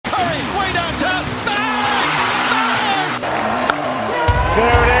There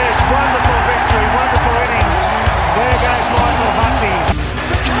it is. Wonderful victory. Wonderful innings. There goes Michael Hussey.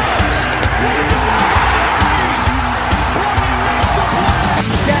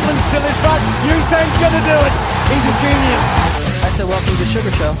 Gatlin's still in front. Usain's going to do it. He's a genius. I said welcome to the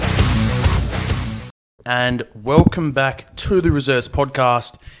Sugar Show. And welcome back to the Reserves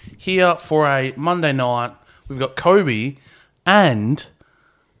Podcast. Here for a Monday night, we've got Kobe and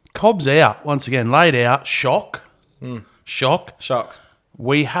Cobb's out once again, laid out. Shock. Shock.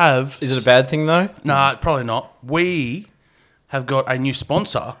 We have. Is it a bad thing though? Nah, probably not. We have got a new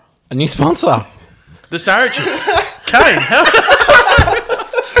sponsor, A new sponsor. the Saracens. Kane,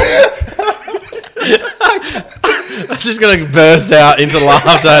 I'm just going to burst out into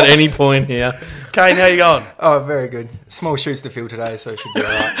laughter at any point here. Kane, how you going? Oh, very good. Small shoes to fill today, so it should be all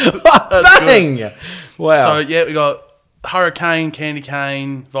right. Bang! Wow. So yeah, we got Hurricane, Candy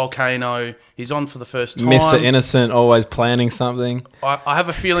Cane, Volcano. He's on for the first time. Mr. Innocent, always planning something. I have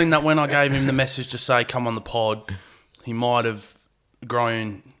a feeling that when I gave him the message to say come on the pod, he might have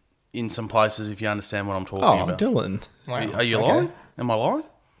grown in some places, if you understand what I'm talking about. Dylan. Are you lying? Am I lying?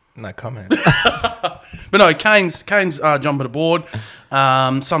 No comment. But no, Kane's jumping aboard.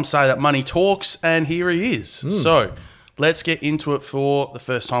 Some say that money talks, and here he is. So let's get into it for the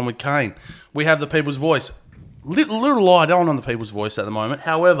first time with Kane. We have the People's Voice. Little light on the People's Voice at the moment.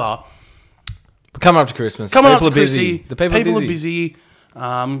 However, Coming up to Christmas. coming People up to are busy. Chrissy, The people are busy.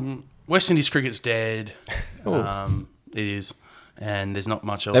 West Indies cricket's dead. It is. And there's not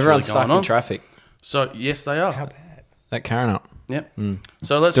much else Everyone's really going stuck in on. traffic. So, yes, they are. How bad? That Karen up. Yep.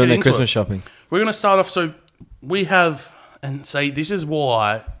 So let's Doing get their into Christmas it. shopping. We're going to start off. So we have, and say this is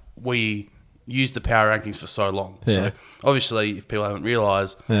why we used the power rankings for so long. Yeah. So obviously, if people haven't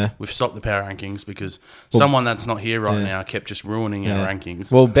realised, Yeah. we've stopped the power rankings because someone that's not here right now kept just ruining our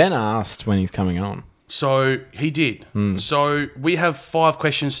rankings. Well, Ben asked when he's coming on. So he did. So we have 5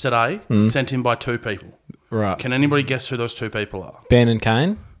 questions today sent in by 2 people. Right. Can anybody guess who those 2 people are? Ben and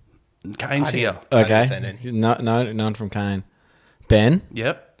Kane? Kane's here. I didn't send Okay. any. No, none from Kane. Ben?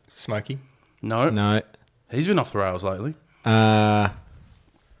 Yep. Smokey. No. No. He's been off the rails lately. I'm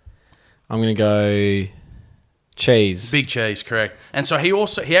going to go cheese. Big Cheese, correct. And so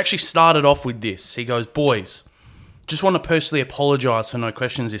he actually started off with this. He goes, boys, just want to personally apologise for no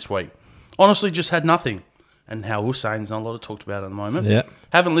questions this week. Honestly, just had nothing. And how Hussein's not a lot of talked about at the moment. Yeah.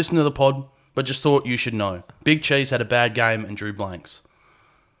 Haven't listened to the pod, but just thought you should know. Big Cheese had a bad game and drew blanks.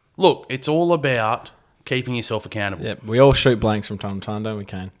 Look, it's all about keeping yourself accountable. Yep. We all shoot blanks from time to time, don't we,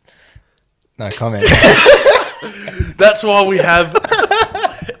 Kane? No comment. That's why we have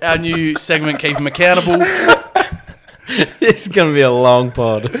our new segment, Keep 'em Accountable. It's going to be a long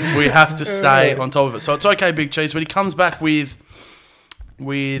pod. We have to stay on top of it. So it's okay, Big Cheese, but he comes back with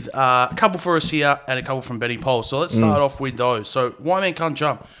a couple for us here and a couple from Benny Pole. So let's start off with those. So White Man Can't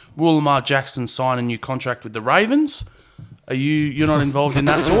Jump. Will Lamar Jackson sign a new contract with the Ravens? You're not involved in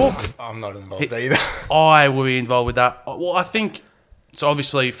that talk? I'm not involved either. I will be involved with that. Well, I think so.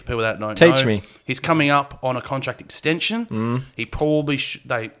 Obviously, for people that don't Teach know, me. he's coming up on a contract extension. He probably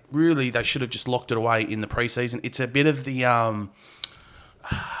they should have just locked it away in the preseason. It's a bit of the I'm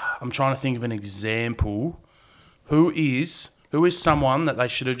trying to think of an example. Who is someone that they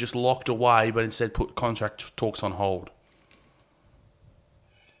should have just locked away, but instead put contract talks on hold?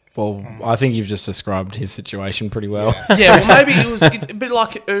 Well, I think you've just described his situation pretty well. Yeah, well, maybe it's a bit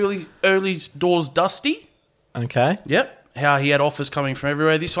like early doors Dusty. Okay. Yep. How he had offers coming from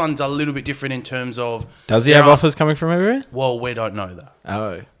everywhere. This one's a little bit different in terms of... Does he have offers coming from everywhere? Well, we don't know that.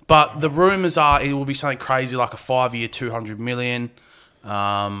 Oh. But the rumours are it will be something crazy like a 5-year, $200 million.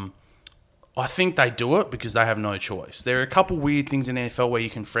 I think they do it because they have no choice. There are a couple weird things in the NFL where you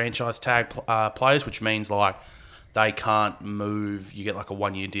can franchise tag players, which means like they can't move. You get like a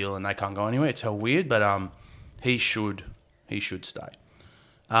 1-year deal and they can't go anywhere. It's hell weird, but he should stay.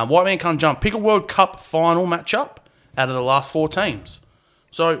 White Man Can't Jump. Pick a World Cup final matchup out of the last 4 teams.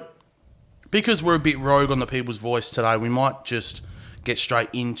 So because we're a bit rogue on the People's Voice today, we might just get straight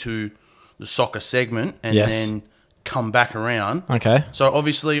into the soccer segment and then come back around. Okay. So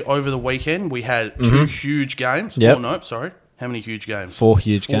obviously over the weekend we had 2 huge games. Yep. Oh, no, sorry. How many huge games? 4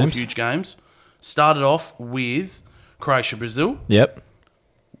 huge games. 4 huge games. Started off with Croatia-Brazil. Yep.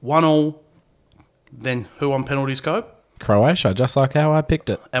 1-1. Then who on penalties, Cope? Croatia, just like how I picked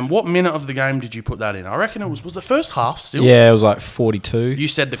it. And what minute of the game did you put that in? I reckon it was the first half still? Yeah, it was like 42. You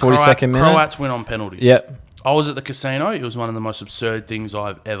said the 42nd minute. Croats win on penalties. Yep. I was at the casino. It was one of the most absurd things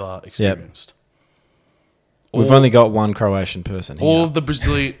I've ever experienced. We've only got one Croatian person here. All of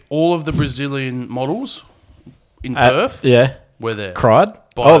the Brazilian models in Perth Yeah. were there. Cried?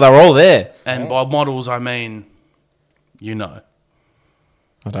 By- Oh, they were all there. And by models, I mean, you know.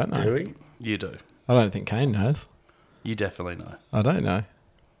 I don't know. Do we? You do. I don't think Kane knows. You definitely know. I don't know.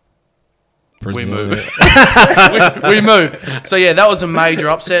 We Brazil, move. yeah. we move. So yeah, that was a major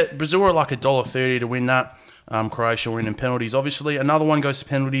upset. Brazil were like $1.30 to win that. Croatia were in penalties. Obviously, another one goes to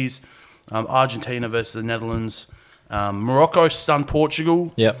penalties. Argentina versus the Netherlands. Morocco stunned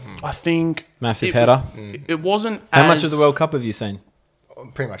Portugal. Yep. I think Massive header. It wasn't. How as, much of the World Cup have you seen?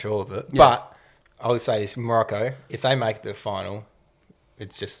 Pretty much all of it. Yeah. But I would say it's Morocco. If they make the final,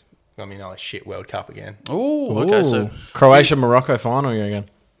 it's just going to be another shit World Cup again. Oh, okay. So Croatia Morocco final again.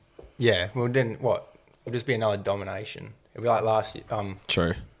 Yeah. Well, then what? It'll just be another domination. It'll be like last year,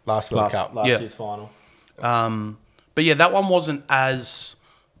 True. last World Cup. Yeah. year's final. but yeah, that one wasn't as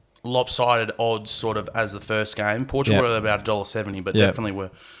lopsided odds sort of as the first game. Portugal Yeah. were about $1.70, but Yeah. definitely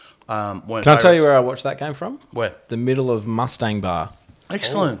were. Weren't Can I tell you favourites. where I watched that game from? Where? The middle of Mustang Bar.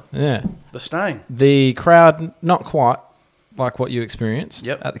 Excellent. Yeah. The stain. The crowd, not quite like what you experienced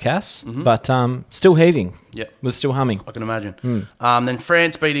Yep. at the CAS, but still heaving. Yep. Was still humming. I can imagine. Then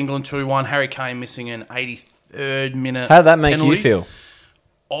France beat England 2-1. Harry Kane missing an 83rd minute. How did that make penalty. you feel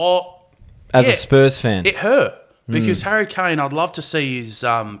Oh, as Yeah. a Spurs fan? it hurt because Harry Kane. I'd love to see his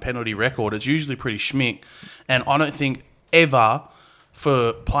penalty record. It's usually pretty schmick, and I don't think ever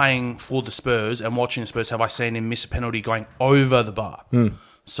for playing for the Spurs and watching the Spurs have I seen him miss a penalty going over the bar.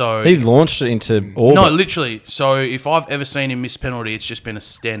 So He launched it into orbit. no, literally. So if I've ever seen him miss a penalty, it's just been a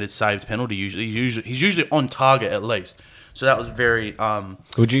standard saved penalty. He's usually on target at least. So that was very.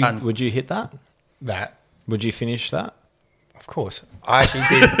 Would you and- would you hit that? That, Would you finish that? of course. I actually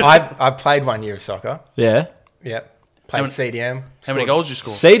did. I played 1 year of soccer. Yeah. Yep. Played How many- CDM. How many scored goals did you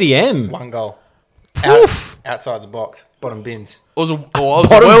score? CDM. 1 goal. Outside the box. Bottom bins. It was a Bottom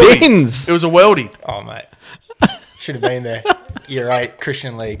weldy. bins. It was a weldy. Oh, mate. Should have been there. Year 8,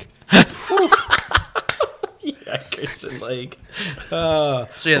 Christian League. Christian League. So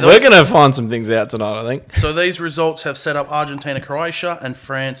yeah, We're going to find some things out tonight, I think. So these results have set up Argentina, Croatia, and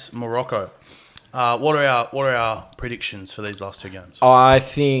France, Morocco. What are our predictions for these last two games? I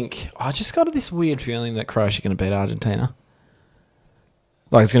think I just got this weird feeling that Croatia are going to beat Argentina.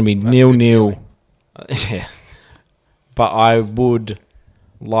 Like it's going to be 0-0. Yeah. But I would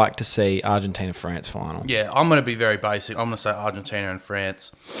like to see Argentina-France final. Yeah, I'm going to be very basic. I'm going to say Argentina and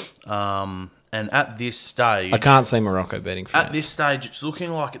France. And at this stage, I can't see Morocco beating France. At this stage, it's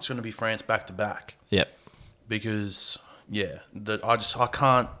looking like it's going to be France back to back Yep. because I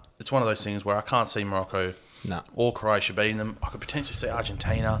can't. It's one of those things where I can't see Morocco No. or Croatia beating them. I could potentially see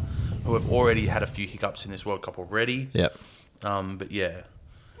Argentina, who have already had a few hiccups in this World Cup already. Yep. But yeah,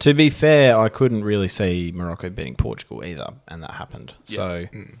 To be fair, I couldn't really see Morocco beating Portugal either, and that happened. Yeah. So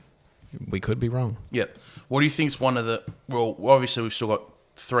we could be wrong. Yep. What do you think's one of the? Well, obviously we've still got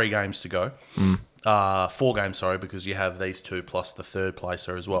 3 games to go. 4 games, sorry, because you have these 2 plus the third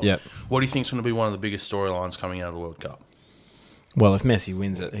placer as well. Yep. What do you think's going to be one of the biggest storylines coming out of the World Cup? Well, if Messi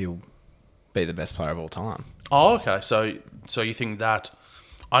wins it, he'll be the best player of all time. Oh, okay. So you think that?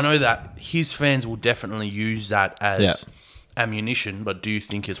 I know that his fans will definitely use that as ammunition, but do you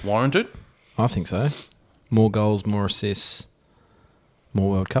think it's warranted? I think so. More goals, more assists, more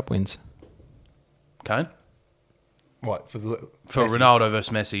World Cup wins. Okay. What? For For Messi? Ronaldo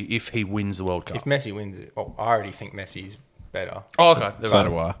versus Messi, if he wins the World Cup. If Messi wins it, I already think Messi's better. Oh, okay. There So we do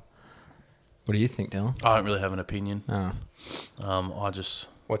go. I. What do you think, Dylan? I don't really have an opinion. Oh.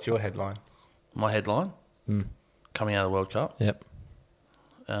 What's your headline? My headline coming out of the World Cup. Yep.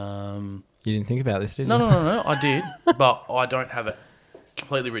 Um, You didn't think about this, did you? no. I did, but I don't have it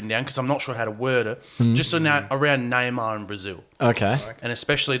completely written down because I'm not sure how to word it. Just around Neymar and Brazil, Okay. and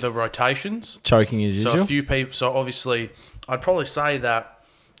especially the rotations. Choking as So usual. a few people. So obviously, I'd probably say that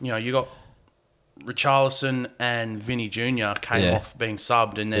you got Richarlison and Vinny Jr. came Yeah. off being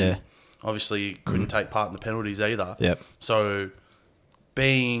subbed, and then Yeah. obviously couldn't take part in the penalties either. Yep. So,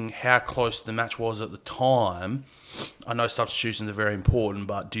 being how close the match was at the time, I know substitutions are very important,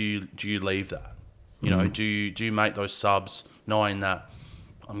 but do you leave that? You know, do you make those subs knowing that?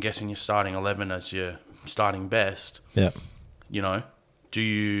 I'm guessing you're starting 11 as your starting best. Yep. You know, do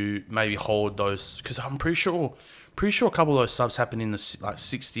you maybe hold those? Because I'm pretty sure a couple of those subs happen in the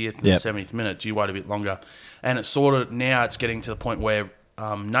 60th and Yep. 70th minute. Do you wait a bit longer? And it's sort of now it's getting to the point where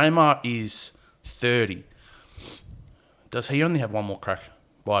Neymar is 30. Does he only have one more crack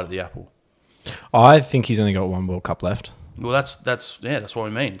bite at the apple? I think he's only got one World Cup left. Well, that's what we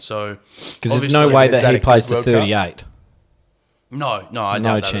mean. So Because there's no obviously- way is that that he a good plays to World Cup? 38. No, I No doubt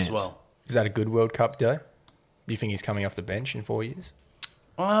that chance. as well. Is that a good World Cup day? Do you think he's coming off the bench in 4 years?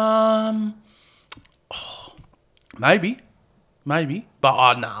 Maybe. Maybe.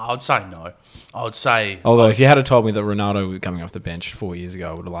 But no, I'd say no. I would say... Although, if you had told me that Ronaldo was coming off the bench 4 years ago,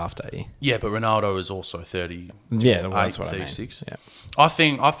 I would have laughed at you. Yeah, but Ronaldo is also 30. Yeah, that's what 36. I mean.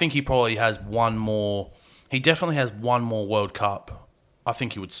 Yeah. I think he probably has one more... He definitely has one more World Cup. I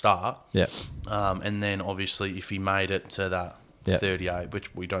think he would start. Yeah. And then, obviously, if he made it to that 38,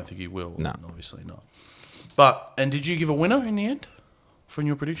 which we don't think he will. No. Obviously not. But, and did you give a winner in the end from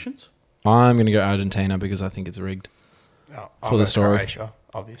your predictions? I'm going to go Argentina because I think it's rigged. Oh, For the story. Croatia,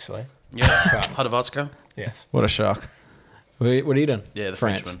 obviously. Yeah. Hrvatska? Yes. What a shock. What are you doing? Yeah, the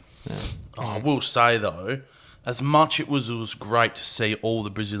France. Frenchman. Oh, I will say, though, as much it was great to see all the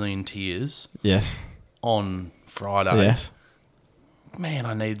Brazilian tears Yes. on Friday. Yes. Man,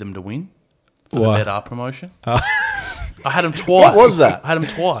 I need them to win for Why? the Bet Promotion. I had them twice. What was that? I had them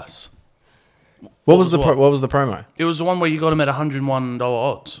twice. What was the what? what was the promo? It was the one where you got them at $101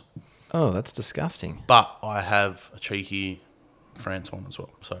 odds. Oh, that's disgusting. But I have a cheeky France one as well.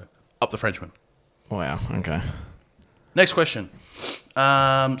 So, up the Frenchman. Wow. Okay. Next question.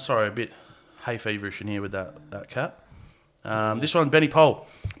 Sorry, a bit hay feverish in here with that cat. This one, Benny Pole.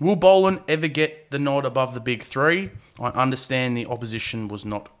 Will Boland ever get the nod above the big three? I understand the opposition was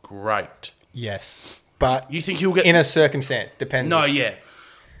not great. Yes. But You think he'll get... in a circumstance, depends. No, yeah.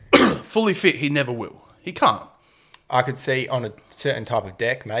 Fully fit, he never will. He can't. I could see on a certain type of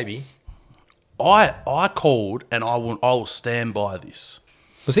deck, maybe. I called, and I will stand by this.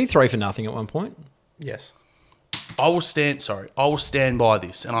 Was he 3 for nothing at one point? Yes. I will stand by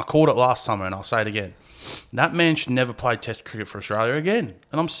this, and I called it last summer, and I'll say it again. That man should never play Test cricket for Australia again,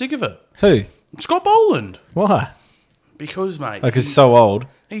 and I'm sick of it. Who? Scott Boland, Why? because mate, Like, he's so old.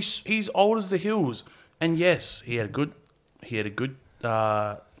 he's old as the hills, and yes, he had a good,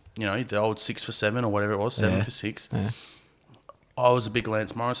 the old 6 for 7 or whatever it was, 7 Yeah. for 6. Yeah. I was a big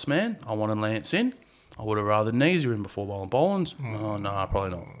Lance Morris man. I wanted Lance in. I would have rather Neeser in before Boland. Boland's... Oh, no, probably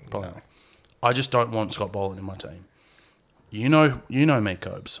not. Probably not. I just don't want Scott Boland in my team. You know me,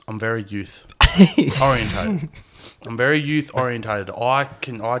 Cobes. I'm very youth orientated.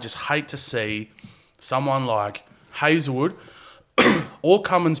 I just hate to see someone like Hazelwood or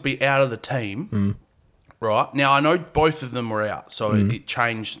Cummins be out of the team. Right? Now, I know both of them were out, so it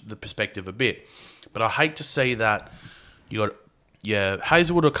changed the perspective a bit. But I hate to see that you got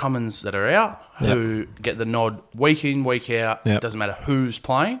Hazelwood or Cummins that are out who get the nod week in, week out. Yep. It doesn't matter who's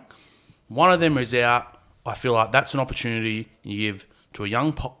playing. One of them is out. I feel like that's an opportunity you give to a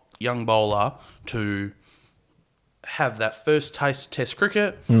young bowler to have that first taste Test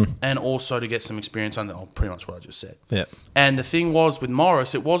cricket and also to get some experience on pretty much what I just said. Yeah. And the thing was with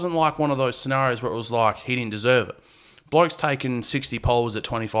Morris, it wasn't like one of those scenarios where it was like he didn't deserve it. Bloke's taken 60 poles at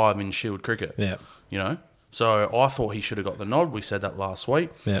 25 in Shield cricket. Yeah. You know? So I thought he should have got the nod. We said that last week.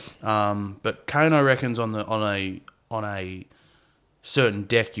 Yeah. But Kano reckons on a certain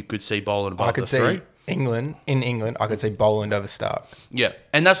deck you could see Boland above I could the see three. in England, I could see Boland over Stark. Yeah.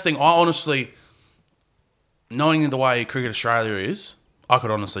 And that's the thing. I honestly, knowing the way Cricket Australia is, I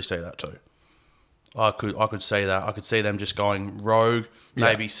could honestly see that too. I could see that. I could see them just going rogue.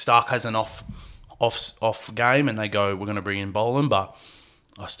 Maybe Stark has an off game and they go, we're going to bring in Boland, but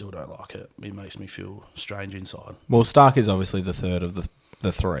I still don't like it. It makes me feel strange inside. Well, Stark is obviously the third of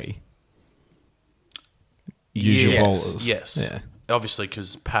the three usual Yes. bowlers. Yes. Yeah. Obviously,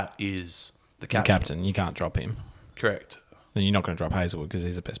 because Pat is the The captain. captain, you can't drop him. Correct. And you're not going to drop Hazelwood because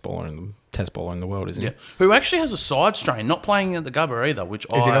he's the best bowler in the Test bowler in the world, isn't Yeah. he? Who actually has a side strain, not playing at the Gabba either, which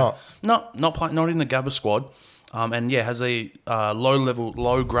Is he not? not in the Gabba squad. And yeah, has a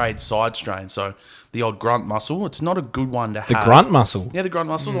low grade side strain. So the old grunt muscle, it's not a good one to have. The grunt muscle. Yeah, the grunt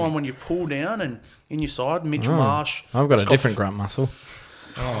muscle, the one when you pull down and in your side. Mitchell Marsh. I've got has a different grunt muscle.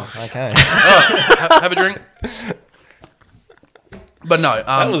 Oh, okay. Have a drink. But no,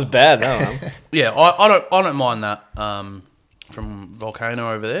 bad, that one. yeah, I don't mind that from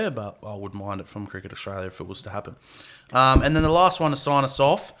Volcano over there, but I would mind it from Cricket Australia if it was to happen. And then the last one to sign us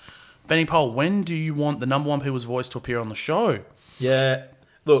off, Benny Pole. When do you want the number one people's voice to appear on the show? Yeah.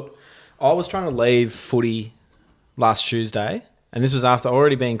 Look, I was trying to leave footy last Tuesday, and this was after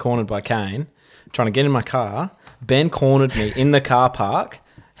already being cornered by Kane, trying to get in my car. Ben cornered me in the car park,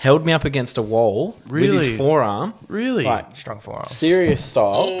 held me up against a wall with Really? his forearm, Really? like Strong forearm. serious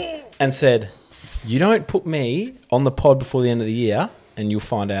style, and said, "You don't put me on the pod before the end of the year, and you'll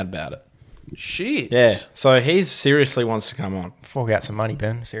find out about it." Shit. Yeah. So he seriously wants to come on. Fork out some money,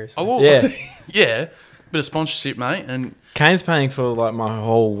 Ben. Seriously. Oh, well, Yeah. yeah. Bit of sponsorship, mate. And Kane's paying for like my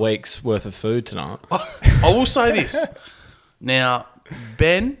whole week's worth of food tonight. I will say this. Now,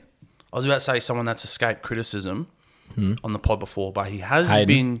 Ben, I was about to say someone that's escaped criticism on the pod before, but he has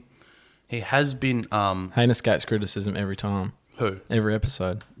Hayden. been Hayden escapes criticism every time. Who? Every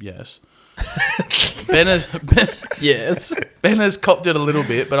episode. Yes. Ben Yes. has copped it a little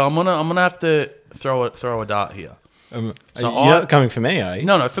bit, but I'm gonna have to throw a dart here. You're I- coming for me, are you?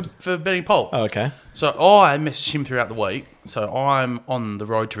 No, for Benny Pole. Oh, okay. So I messaged him throughout the week. So I'm on the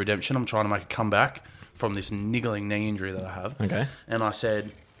road to redemption. I'm trying to make a comeback from this niggling knee injury that I have. Okay. And I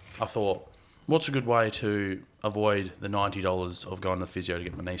thought, what's a good way to avoid the $90 of going to the physio to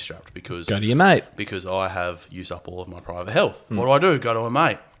get my knee strapped? Because Go to your mate. because I have used up all of my private health. What do? Go to a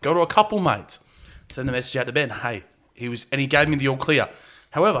mate. Go to a couple mates. Send a message out to Ben. Hey, he gave me the all clear.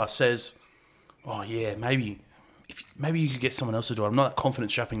 However, says, oh yeah, maybe you could get someone else to do it. I'm not that confident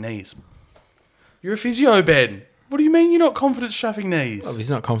strapping knees. You're a physio, Ben. What do you mean you're not confident strapping knees? Oh,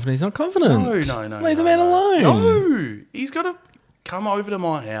 he's not confident. He's not confident. No. Leave the man alone. No, he's got to come over to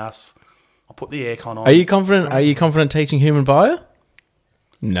my house. I'll put the aircon on. Are you confident? Are you confident teaching human bio?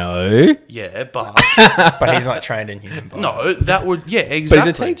 No. Yeah, but But he's not trained in human body. no, that would But exactly. he's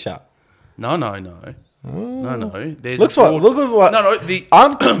a teacher. No. No. There's Look a what. Look at what.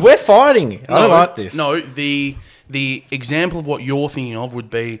 No. We're fighting. I don't like this. No, the example of what you're thinking of would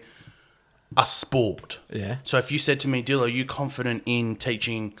be a sport. Yeah. So if you said to me, Dill, are you confident in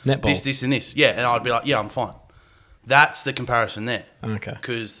teaching Netball. this, and this? Yeah, and I'd be like, yeah, I'm fine. That's the comparison there. Okay.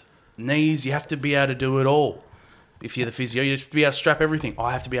 Because knees, you have to be able to do it all. If you're the physio, you have to be able to strap everything.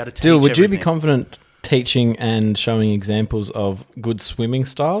 I have to be able to teach Dill, would you be everything. confident teaching and showing examples of good swimming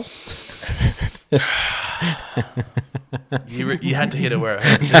styles? You had to hit it where it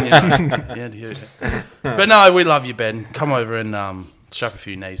hurts. Didn't you? You had to hit it. But no, we love you, Ben. Come over and strap a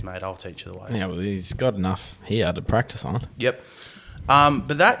few knees, mate. I'll teach you the ways. Yeah, well, he's got enough here to practice on. Yep.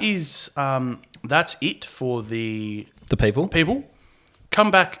 But that's it for the The people. people. Come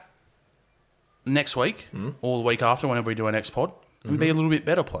back next week or the week after, whenever we do our next pod, and be a little bit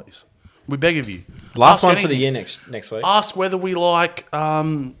better, please. We beg of you. Last Ask one for the anything. year next week. Ask whether we like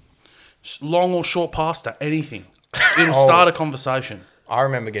long or short pasta, anything. It'll start a conversation. I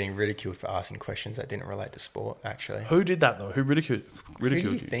remember getting ridiculed for asking questions that didn't relate to sport, actually. Who did that, though? Who ridiculed Who do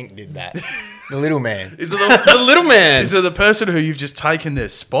you you? think did that? The little man. Is it the, The little man. is it the person who you've just taken their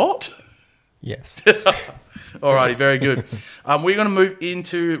spot? Yes. Alrighty, very good. We're going to move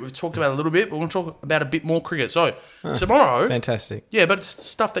into, we've talked about it a little bit, but we're going to talk about a bit more cricket. So, tomorrow, Fantastic. yeah, but it's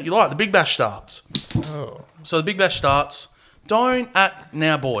stuff that you like. The Big Bash starts. Oh. So, the Big Bash starts. Don't act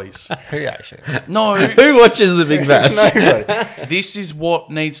now, boys. Who actually? No, Who watches the Big Bash? Nobody. this is what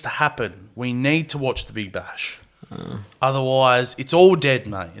needs to happen. We need to watch the Big Bash. Otherwise, it's all dead,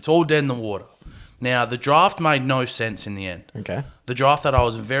 mate. It's all dead in the water. Now, the draft made no sense in the end. Okay. The draft that I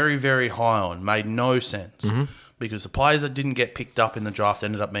was very, very high on made no sense because the players that didn't get picked up in the draft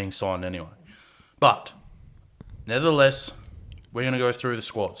ended up being signed anyway. But, nevertheless, we're going to go through the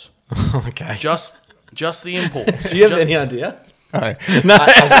squads. Okay. Just the imports. Do you have any idea? No. No.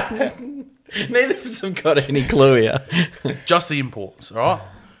 Neither of us have got any clue here. Just the imports, all right?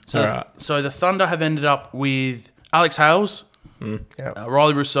 So, All right. so the Thunder have ended up with Alex Hales, Yep.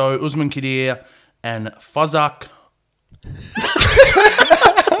 Riley Rousseau, Usman Khadir, and Fazak.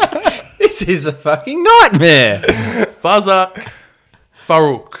 This is a fucking nightmare. Fazak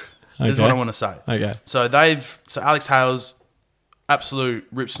Farouk is Okay. what I want to say. Okay. So Alex Hales, absolute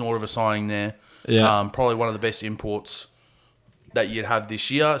rip snort of a signing there. Yeah. Probably one of the best imports that you'd have this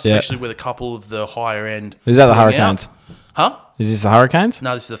year, especially with a couple of the higher end. Is that the coming Hurricanes? out. Huh? Is this the Hurricanes?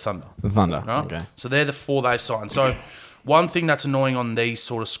 No, this is the Thunder. The Thunder. Right? Okay. So they're the four they've signed. So one thing that's annoying on these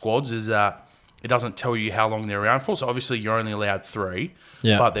sort of squads is that it doesn't tell you how long they're around for. So obviously you're only allowed 3,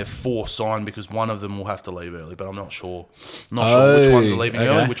 Yeah. but they're 4 signed because one of them will have to leave early. But I'm not sure. Not sure which ones are leaving okay.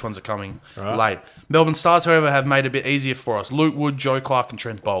 early, which ones are coming Right. late. Melbourne Stars, however, have made it a bit easier for us. Luke Wood, Joe Clark, and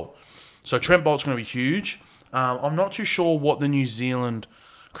Trent Bolt. So Trent Bolt's going to be huge. I'm not too sure what the New Zealand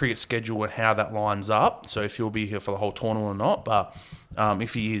cricket schedule and how that lines up. So if he'll be here for the whole tournament or not. But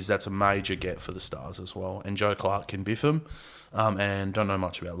if he is, that's a major get for the Stars as well. And Joe Clark can biff him. And don't know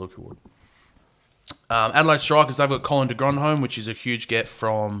much about Luke Wood. Adelaide Strikers, they've got Colin de Grandhomme, which is a huge get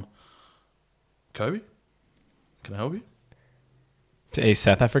from Kobe. Can I help you? He's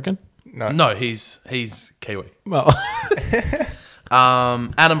South African? No, he's Kiwi. Well,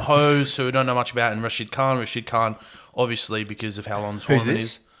 Adam Hose, who I don't know much about, and Rashid Khan. Rashid Khan, obviously, because of how long the tournament this?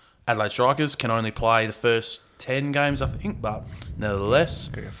 is, Adelaide Strikers can only play the first 10 games, I think, but nevertheless.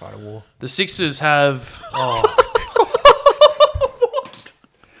 Could go fight a war. The Sixers have...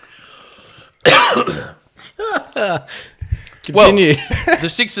 continue. The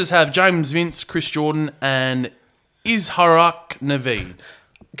Sixers have James Vince, Chris Jordan, and Izharak Naveed.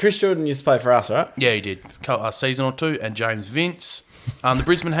 Chris Jordan used to play for us, right? Yeah, he did. A season or two. And James Vince. The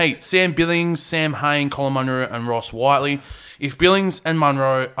Brisbane Heat, Sam Billings, Sam Hain, Colin Munro, and Ross Whiteley. if Billings and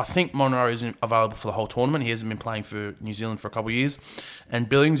Munro, I think Munro isn't available for the whole tournament. He hasn't been playing for New Zealand for a couple of years. And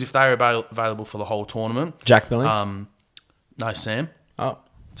Billings, if they're available for the whole tournament, Jack Billings? no, Sam. Oh.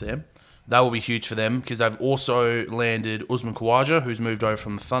 Sam. That will be huge for them because they've also landed Usman Khawaja, who's moved over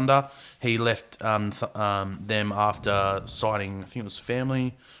from the Thunder. He left them after citing, I think it was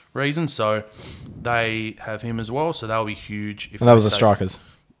family reasons, so they have him as well. So that will be huge. If And that was they the stay- Strikers.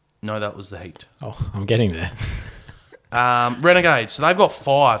 No, that was the Heat. Oh, I'm getting there. Renegades. So they've got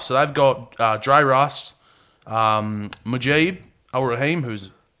 5. So they've got Dre Rust, Mujib Al Rahim, who's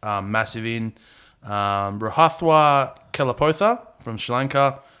massive in, Rohathwa Kelapotha from Sri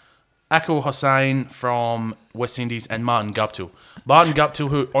Lanka, Akil Hossain from West Indies, and Martin Guptill. Martin Guptill,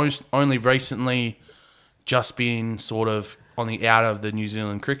 who only recently just been sort of on the out of the New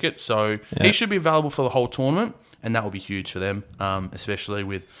Zealand cricket, so he should be available for the whole tournament, and that will be huge for them, especially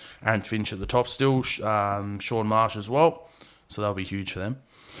with Aaron Finch at the top still, Sean Marsh as well, so that'll be huge for them.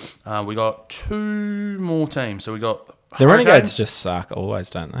 We got 2 more teams, so we got The Renegades Hurricanes. just suck always,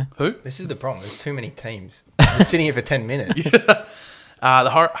 don't they? Who? This is the problem. There's too many teams. We're sitting here for 10 minutes.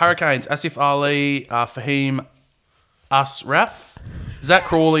 The Hurricanes, Asif Ali, Fahim Asraf, Zach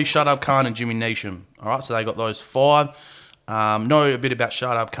Crawley, Shadab Khan, and Jimmy Neesham. All right, so they got those 5. Know a bit about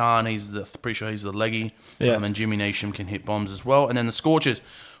Shadab Khan. Pretty sure he's the leggy. Yeah. And Jimmy Neesham can hit bombs as well. And then the Scorchers.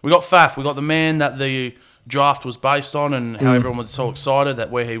 We got Faf. We got the man that the draft was based on and how everyone was so excited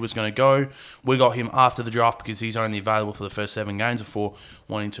that where he was going to go. We got him after the draft because he's only available for the first 7 games before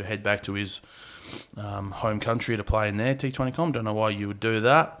wanting to head back to his home country to play in their T20 Don't know why you would do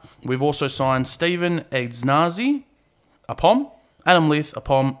that. We've also signed Stephen Egznazi, Apom, Adam Lith,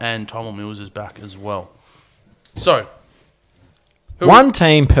 Apom, and Tom Mills is back as well. So, One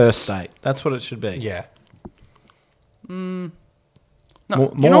team per state. That's what it should be. Yeah. no,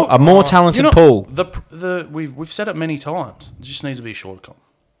 A more talented pool. We've said it many times. It just needs to be a short comp.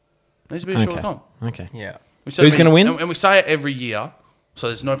 Needs to be a short Okay. comp. Okay. Yeah. We've said Who's it many- gonna win? And we say it every year, so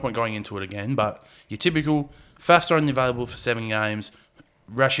there's no point going into it again. But your typical Faf's only available for 7 games.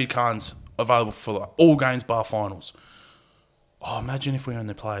 Rashid Khan's available for all games bar finals. Oh, imagine if we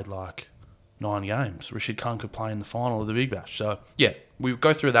only played 9 games. Rashid Khan could play in the final of the Big Bash. So yeah, we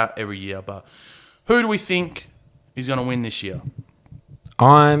go through that every year. But who do we think is going to win this year?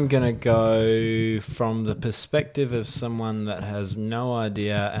 I'm going to go from the perspective of someone that has no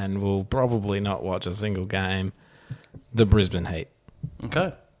idea and will probably not watch a single game, the Brisbane Heat.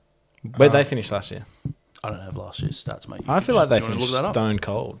 Okay, Where'd they finish last year? I don't have last year's stats, mate. I feel like they You wanna finished look that up? stone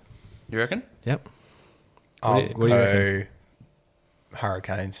cold. You reckon? Yep. I'll What do you reckon? go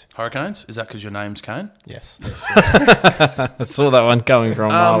Hurricanes. Hurricanes? Is that because your name's Kane? Yes. I saw that one coming from a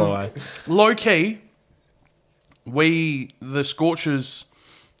mile away. Low key, the Scorchers,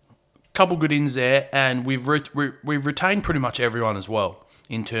 couple good ins there, and we've retained pretty much everyone as well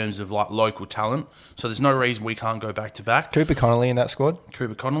in terms of local talent. So there's no reason we can't go back to back. Cooper Connolly in that squad?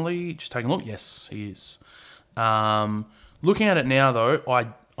 Cooper Connolly, just taking a look. Yes, he is. Looking at it now, though,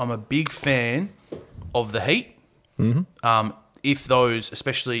 I'm a big fan of the Heat. Mm-hmm.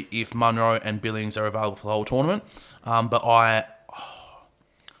 Especially if Munro and Billings are available for the whole tournament. But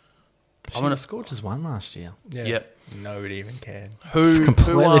The Scorchers won last year. Yeah. Yep. Nobody even cared.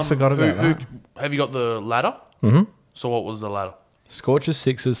 Completely forgot about that. Have you got the ladder? Mm-hmm. So what was the ladder? Scorchers,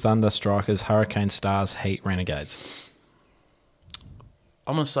 Sixers, Thunder, Strikers, Hurricanes, Stars, Heat, Renegades.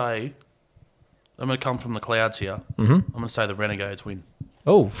 I'm going to come from the clouds here. Mm-hmm. I'm going to say the Renegades win.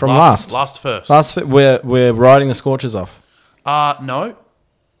 Oh, from last. Last first. We're riding the Scorchers off. No.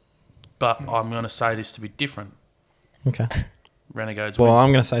 But I'm going to say this to be different. Okay. Renegades Well, win.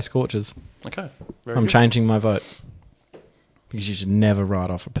 I'm going to say Scorchers. Okay. Very I'm good. changing my vote. Because you should never ride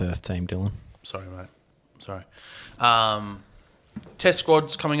off a Perth team, Dylan. Sorry, mate. Sorry. Test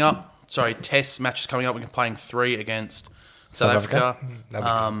squad's coming up. Sorry, test matches coming up. We're playing 3 against South Africa.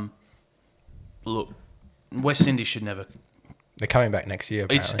 That'd be Look, West Indies should never. They're coming back next year,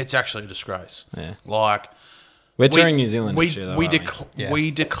 apparently. It's actually a disgrace. Yeah. We- We're touring New Zealand We next year, though, we, aren't dec- Yeah. we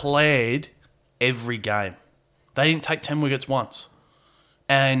declared every game. They didn't take 10 wickets once.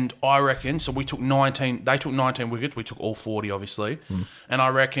 And I reckon, so we took 19, they took 19 wickets, we took all 40 obviously. And I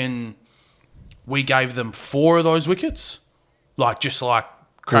reckon we gave them 4 of those wickets, just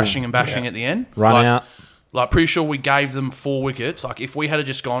crashing and bashing at the end. Run out. Pretty sure we gave them 4 wickets. If we had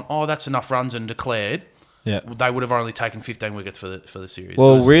just gone, oh, that's enough runs and declared, Yeah. they would have only taken 15 wickets for the series.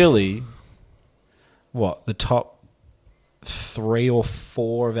 Well, It was- really, the top 3 or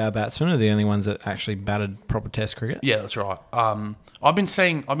 4 of our batsmen are the only ones that actually batted proper Test cricket? Yeah, that's right. I've been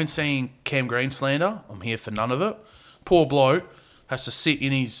seeing Cam Green slander. I'm here for none of it. Poor bloke has to sit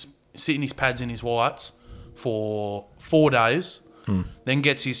in his pads in his whites for 4 days, then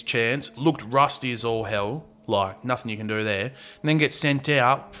gets his chance, looked rusty as all hell, like nothing you can do there, and then gets sent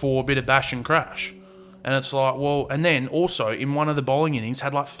out for a bit of bash and crash. And it's like, well, and then also in one of the bowling innings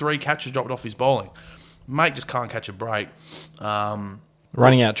had like 3 catches dropped off his bowling. Mate just can't catch a break.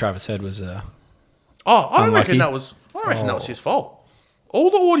 Running out Travis Head was I don't Unlucky. reckon that was. I don't reckon that was his fault. All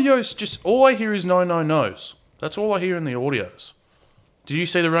the audios, just all I hear is no's. That's all I hear in the audios. Did you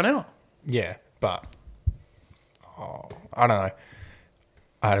see the run out? Yeah, but I don't know.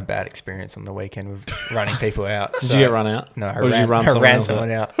 I had a bad experience on the weekend with running people out. Did you get run out? No, I Or did you run someone ran else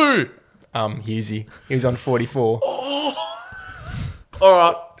someone out? out. Who? Hughesy. He was on 44. All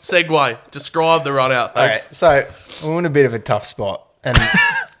right, segue. Describe the run out. All Thanks. right, so we're in a bit of a tough spot, and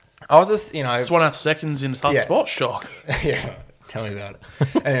I was just, It's 1.5 seconds in a tough Yeah. spot. Shock. yeah, tell me about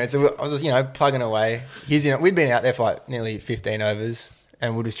it. Anyway, so I was just, plugging away. We'd been out there for like nearly 15 overs,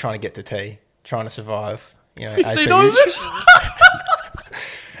 and we're just trying to get to tea, trying to survive. 15 as per overs? usual.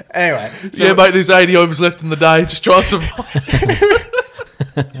 Anyway, so Yeah, mate, there's 80 overs left in the day. Just try to survive.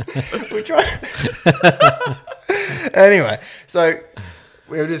 we try. Anyway, so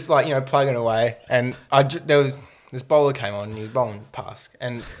we were just like plugging away, and there was this bowler came on and he was bowling past,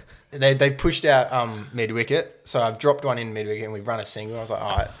 and they pushed out mid wicket, so I've dropped one in mid wicket and we've run a single. I was like,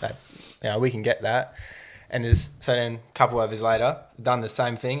 all right, that's we can get that. And so then a couple overs later, done the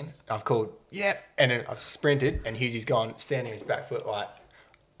same thing. I've called and then I've sprinted, and Hughesy's gone standing on his back foot like,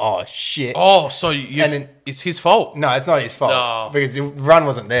 oh shit. Oh, so And then- it's his fault. No, it's not his fault No. because the run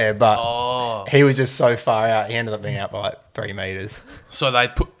wasn't there, but he was just so far out. He ended up being out by like 3 meters. So they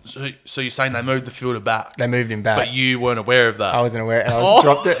put. So you're saying they moved the fielder back, They moved him back. but you weren't aware of that. I wasn't aware, and I just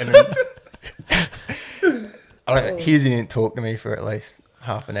dropped it. And then Hughesy didn't talk to me for at least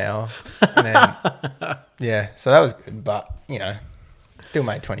half an hour. And then, so that was good, but still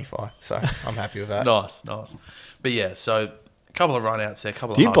made 25, so I'm happy with that. Nice. But yeah, so a couple of run outs there, a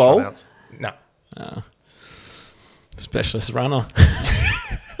couple Do of you harsh bowl? run outs. No, specialist runner.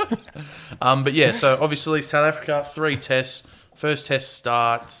 But yeah, so obviously South Africa, 3 tests. First test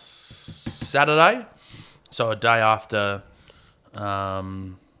starts Saturday, so a day after a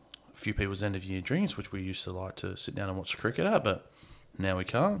few people's end of year drinks, which we used to like to sit down and watch cricket at, but now we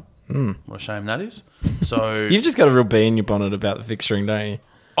can't. What a shame that is. So You've just got a real bee in your bonnet about the fixturing, don't you?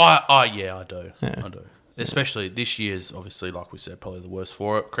 I do. Yeah. I do. Especially this year's, obviously, like we said, probably the worst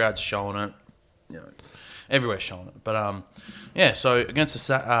for it. Crowds showing it. Everywhere's showing it. But, so against the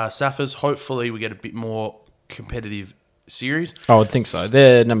Saffers, hopefully we get a bit more competitive series. I would think so.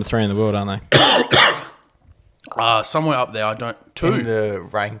 They're number 3 in the world, aren't they? Somewhere up there, I don't... in 2. the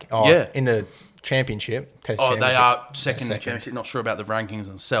rank. Yeah. In the championship. Test Oh, championship. they are second in the championship. Not sure about the rankings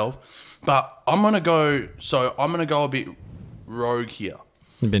themselves. But I'm going to go... So I'm going to go a bit rogue here.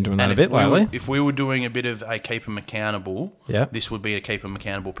 You've been doing that And a bit lately. if we were doing a bit of a keep 'em accountable, Yeah. this would be a keep 'em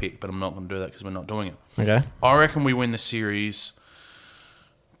accountable pick, but I'm not going to do that because we're not doing it. Okay. I reckon we win the series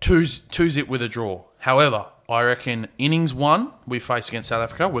 2-0 with a draw. However, I reckon innings 1 we face against South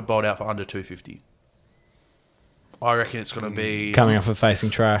Africa, we're bowled out for under 250. I reckon it's going to be... Coming off of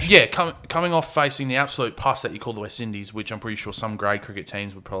facing trash. Yeah, coming off facing the absolute pus that you call the West Indies, which I'm pretty sure some grade cricket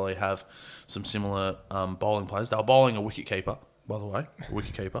teams would probably have some similar bowling players. They were bowling a wicketkeeper, by the way, at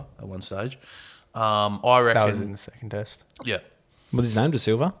one stage. I reckon... That was in the second test. Yeah. What's his name? De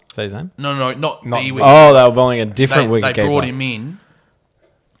Silva? Is that his name? No, not Not the the- Oh, they were bowling a different they wicket brought him in.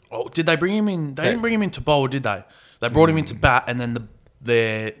 Oh, did they bring him in? They didn't bring him in to bowl, did they? They brought him in to bat, and then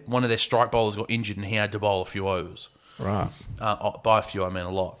one of their strike bowlers got injured, and he had to bowl a few overs. Right. By a few, I mean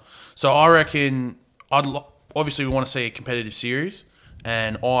a lot. So I reckon obviously we want to see a competitive series,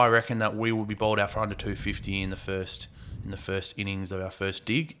 and I reckon that we will be bowled out for under 250 in the first innings of our first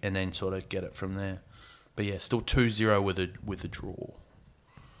dig, and then sort of get it from there. But yeah, still 2-0 with a draw.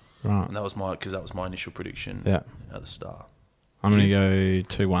 Right. And that was my initial prediction. Yeah. At the start. I'm going to go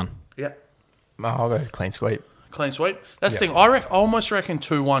 2-1. Yeah. I'll go clean sweep. Clean sweep. That's the Yeah. thing. I almost reckon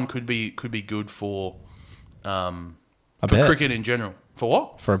 2-1 could be good for I for bet. cricket in general. For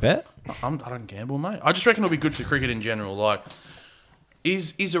what? For a bet? I don't gamble, mate. I just reckon it'll be good for cricket in general. Like,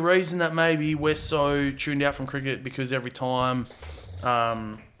 is a reason that maybe we're so tuned out from cricket because every time,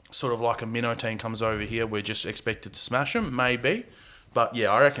 sort of like a minnow team comes over here, we're just expected to smash them? Maybe, but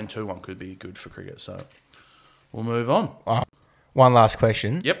yeah, I reckon 2-1 could be good for cricket. So we'll move on. One last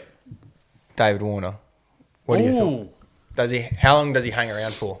question. Yep. David Warner. What do you think? How long does he hang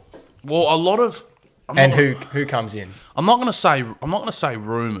around for? Well, a lot of. And who comes in? I'm not going to say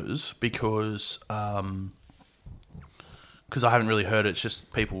rumors because I haven't really heard it. It's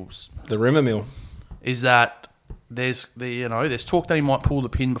just people's. The rumour mill. Is that there's talk that he might pull the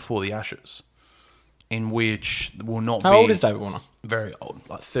pin before the Ashes. in which will not How be old is David Warner? very old,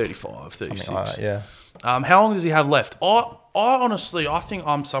 like 35, 36. Something like that, yeah. How long does he have left? I honestly, I think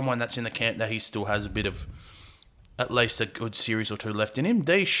I'm someone that's in the camp that he still has a bit of, at least a good series or two left in him.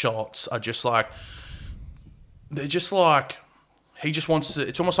 These shots are just like, they're just like, he just wants to,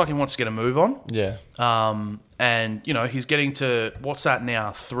 it's almost like he wants to get a move on. Yeah. And, you know, he's getting to, what's that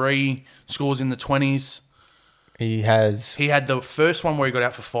now? 3 scores in the 20s. He has, He had the first one where he got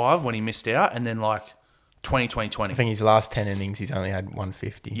out for 5 when he missed out, and then like 20. I think his last 10 innings, he's only had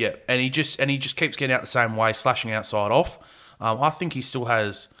 150. Yeah, and he just keeps getting out the same way, slashing outside off. I think he still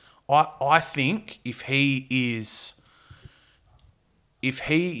has. I think if he is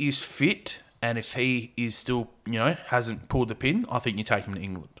fit and if he is still, you know, hasn't pulled the pin, I think you take him to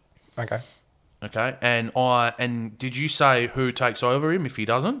England. Okay. Okay, and did you say who takes over him if he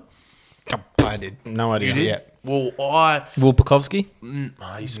doesn't? I did. No idea. You did. Yeah. Well, Will Pukovsky?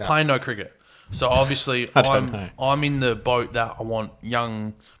 he's playing no cricket. So obviously, I don't know. I'm in the boat that I want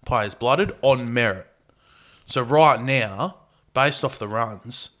young players blooded on merit. So right now, based off the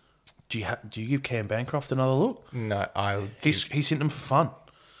runs, do you give Cam Bancroft another look? No, He's hitting them for fun.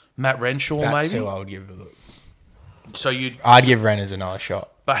 Matt Renshaw that's maybe. who I would give a look. So I'd give Renners another shot.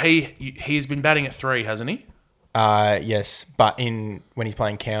 but he's been batting at 3, hasn't he? Yes, but when he's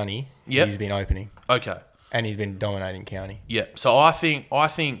playing county, Yep. he's been opening Okay. and he's been dominating county. Yeah. So I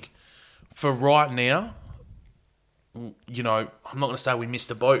think for right now, you know, I'm not going to say we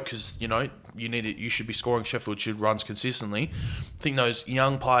missed a boat because, you know, you should be scoring Sheffield Shield runs consistently. I think those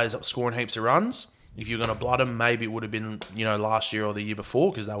young players up scoring heaps of runs, if you're going to blood them, maybe it would have been, you know, last year or the year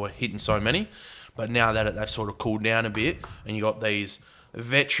before because they were hitting so many. But now that they've sort of cooled down a bit and you got these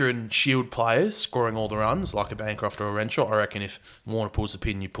veteran Shield players scoring all the runs like a Bancroft or a Renshaw, I reckon if Warner pulls the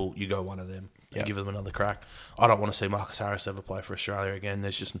pin, you go one of them and give them another crack. I don't want to see Marcus Harris ever play for Australia again.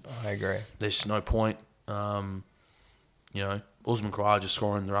 There's just I agree. there's just no point. You know, Usman Khawaja just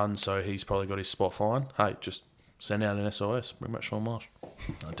scoring the runs, so he's probably got his spot fine. Hey, just send out an SOS. Bring back Sean Marsh.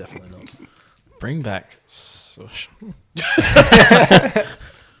 No, definitely not. Bring back.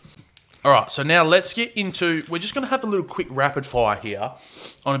 All right, so now let's get into... We're just going to have a little quick rapid fire here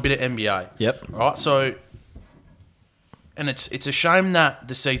on a bit of NBA. Yep. All right, so... And it's a shame that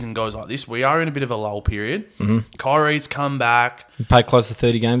the season goes like this. We are in a bit of a lull period. Mm-hmm. Kyrie's come back. You played close to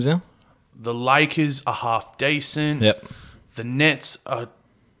 30 games now? The Lakers are half decent. Yep. The Nets are,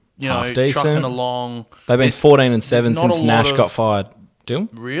 Half decent. trucking along. They've been There's- 14 and 7 there's not since a lot Nash of- got fired. Dylan?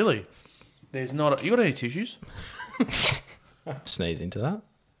 Really? There's not... You got any tissues? Sneeze into that.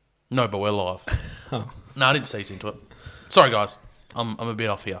 No, but we're live. Oh. No, I didn't sneeze into it. Sorry, guys. I'm a bit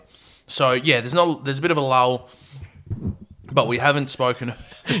off here. So, yeah, there's a bit of a lull, but we haven't spoken.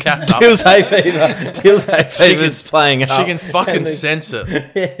 The cat's up. Dill's hay fever. Dill's hay fever's playing up. She can fucking sense it.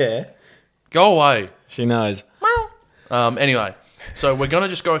 Yeah. Go away. She knows. Anyway, so we're going to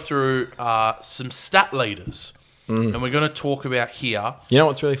just go through some stat leaders, and we're going to talk about here You know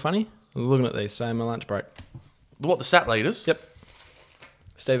what's really funny? I was looking at these today on my lunch break. what the stat leaders. Yep.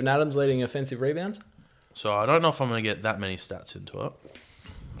 Stephen Adams leading offensive rebounds. So I don't know if I'm going to get that many stats into it,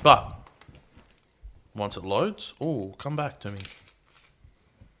 but once it loads, come back to me.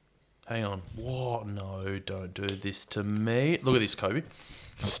 Hang on. What? No, don't do this to me. Look at this, Kobe.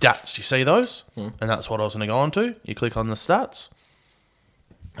 Stats. You see those? And that's what I was going to go on to. You click on the stats,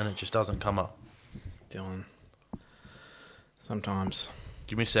 and it just doesn't come up. Dylan. Sometimes.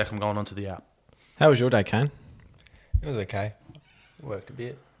 Give me a sec. I'm going onto the app. How was your day, Kane? It was okay. Worked a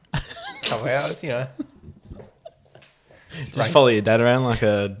bit. Couple hours, you know. Just follow your dad around like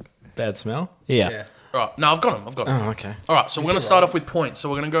a bad smell? Yeah. All right. No, I've got them. Oh, okay. All right. So we're going to start off with points. So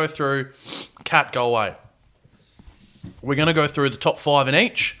we're going to go through Cat, go away. We're going to go through the top 5 in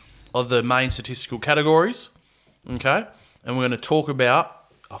each of the main statistical categories. Okay. And we're going to talk about...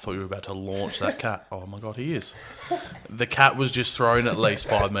 I thought you were about to launch that cat. Oh, my God, he is. The cat was just thrown at least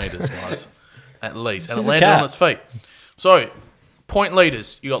 5 metres, guys. At least. And She's it a landed cat. on its feet. So, point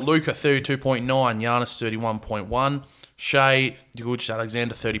leaders. You got Luka, 32.9. Giannis, 31.1. Shea, Gilgeous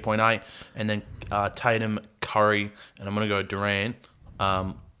Alexander, 30.8. And then Tatum, Curry, and I'm going to go Durant,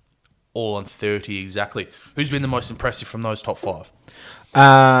 all on 30 exactly. Who's been the most impressive from those top 5?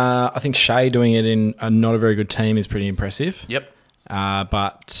 I think Shea doing it in a not a very good team is pretty impressive. Yep.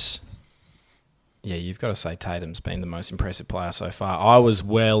 But yeah, you've got to say Tatum's been the most impressive player so far. I was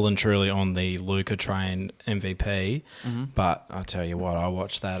well and truly on the Luka train MVP, but I tell you what, I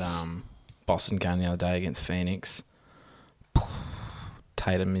watched that Boston game the other day against Phoenix.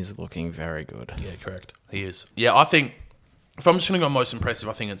 Tatum is looking very good. Yeah, correct. He is. Yeah, I think If I'm just going to go most impressive,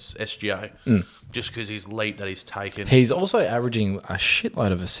 I think it's SGA. Just because his leap that he's taken. He's also averaging a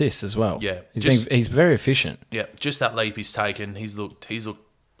shitload of assists as well. Yeah. He's very efficient. Yeah, just that leap he's taken. He's looked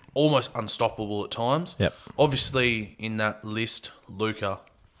almost unstoppable at times. Yep. Obviously, in that list, Luka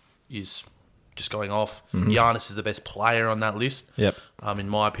is just going off. Giannis is the best player on that list. Yep. In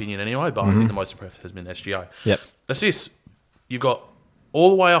my opinion, anyway. But I think the most impressive has been SGA. Yep. Assists, you've got all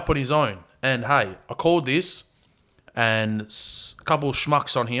the way up on his own. And hey, I called this, and a couple of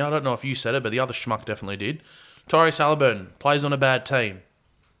schmucks on here. I don't know if you said it, but the other schmuck definitely did. Tyrese Halliburton plays on a bad team.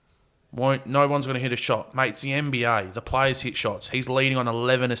 No one's going to hit a shot. Mate, it's the NBA. The players hit shots. He's leading on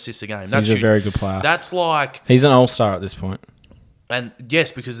 11 assists a game. That's He's a huge. very good player. That's like... He's an all-star at this point. And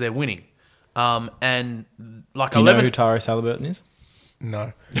yes, because they're winning. And like Do you know 11... who Tyrese Halliburton is?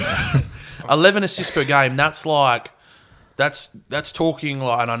 No. 11 assists per game, that's like... That's talking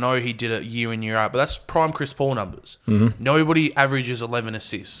like... And I know he did it year in, year out, but that's prime Chris Paul numbers. Nobody averages 11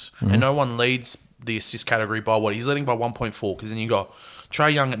 assists. And no one leads the assist category by what? He's leading by 1.4, because then you got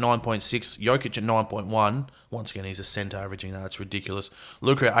Trae Young at 9.6, Jokic at 9.1. Once again, he's a centre averaging that. That's ridiculous.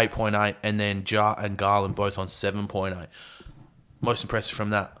 Luka at 8.8, and then Ja and Garland both on 7.8. Most impressive from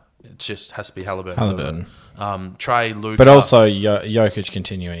that, it just has to be Halliburton. Trae, Luka. But also, Jokic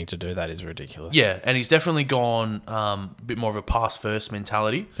continuing to do that is ridiculous. Yeah, and he's definitely gone a bit more of a pass-first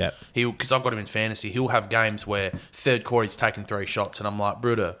mentality. Yep. Because I've got him in fantasy. He'll have games where third quarter he's taking 3 shots, and I'm like,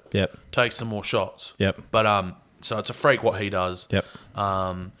 Bruder, Yep. take some more shots. Yep. But so it's a freak what he does. Yep.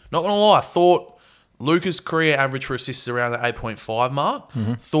 Not gonna lie, I thought Luka's career average for assists is around the 8.5 mark.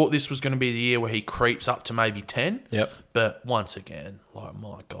 Thought this was going to be the year where he creeps up to maybe 10. Yep. But once again, like,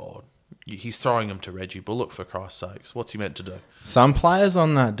 my God, he's throwing them to Reggie Bullock, for Christ's sakes. What's he meant to do? Some players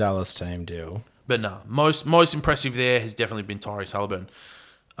on that Dallas team deal. But no, most impressive there has definitely been Tyrese Halliburton.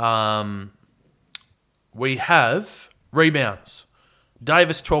 We have rebounds.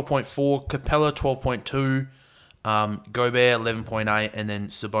 Davis 12.4, Capella 12.2, Gobert 11.8, and then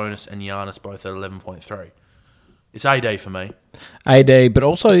Sabonis and Giannis both at 11.3. It's AD for me. AD, but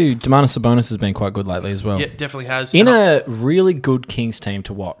also Domantas Sabonis has been quite good lately as well. Yeah, definitely has. In a really good Kings team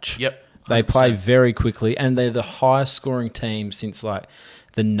to watch. Yep. They 100%. play very quickly, and they're the highest scoring team since like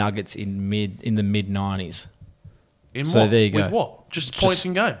the Nuggets in the mid 90s. In So what? there you go. With what? Just points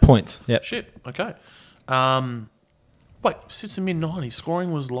in game? Points. Yep. Shit. Okay. Wait, since the mid-90s,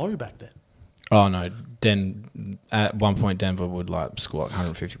 scoring was low back then. Oh no, at one point Denver would like score like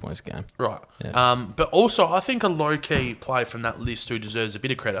 150 points a game. Right. Yeah. But also, I think a low-key player from that list who deserves a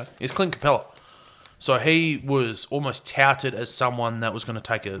bit of credit is Clint Capella. So he was almost touted as someone that was going to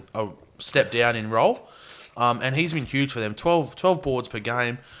take a step down in role. And he's been huge for them. 12 boards per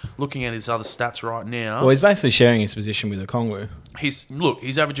game. Looking at his other stats right now. Well, he's basically sharing his position with Okongwu. He's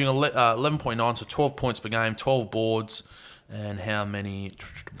averaging 11.9, so 12 points per game, 12 boards, and how many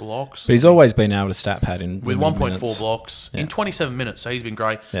blocks? But he's always been able to stat pad in With limited 1.4 minutes. blocks in Yeah. 27 minutes, so he's been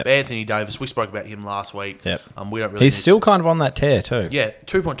great. Yep. But Anthony Davis, we spoke about him last week. Yep. We don't really. He's still kind of on that tear too. Yeah,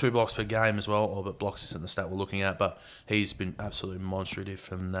 2.2 blocks per game as well. But blocks isn't the stat we're looking at, but he's been absolutely monstrative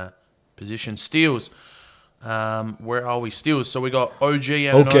from that position. Steals. Where are we? Steals. So we got OG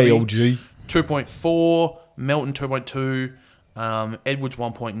and Okay, Anunoby, OG. 2.4, Melton 2.2, Edwards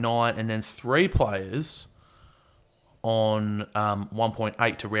 1.9, and then 3 players on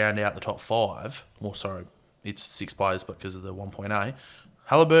 1.8 to round out the top 5. Well, sorry, it's 6 players, but because of the 1.8,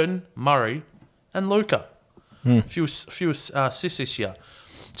 Halliburton, Murray, and Luka. Few assists this year.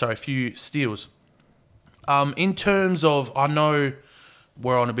 Sorry, a few steals. In terms of, I know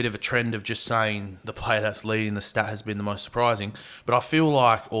we're on a bit of a trend of just saying the player that's leading the stat has been the most surprising, but I feel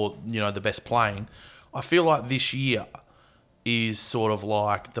like, or the best playing, I feel like this year is sort of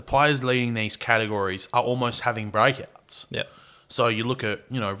like the players leading these categories are almost having breakouts. Yep. So you look at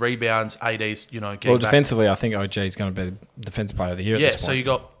rebounds, ADs, getting Well, back. defensively, I think OG is going to be the defensive player of the year. Yeah, at this so point. you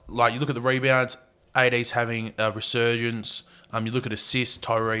got you look at the rebounds, AD's having a resurgence. You look at assists,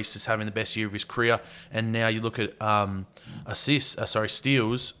 Tyrese is having the best year of his career, and now you look at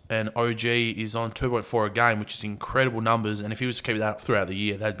steals, and OG is on 2.4 a game, which is incredible numbers. And if he was to keep that up throughout the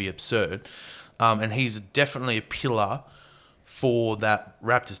year, that'd be absurd. And he's definitely a pillar for that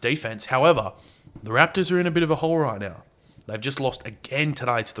Raptors defense. However, the Raptors are in a bit of a hole right now. They've just lost again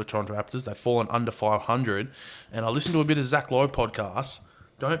today to the Toronto Raptors. They've fallen under 500. And I listened to a bit of Zach Lowe podcast.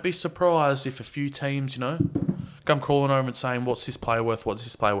 Don't be surprised if a few teams, come crawling over and saying, what's this player worth? What's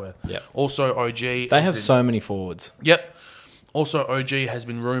this player worth? Yep. Also, OG. They have so many forwards. Yep. Also, OG has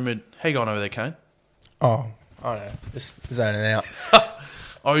been rumoured. How you going over there, Kane? Oh, I don't know. Just zoning out.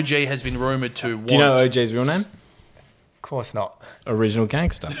 OG has been rumoured to want... Do you know OG's real name? Of course not. Original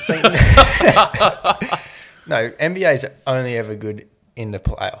Gangster. No, NBA is only ever good in the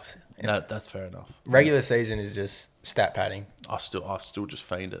playoffs. No, that's fair enough. Regular season is just stat padding. I still just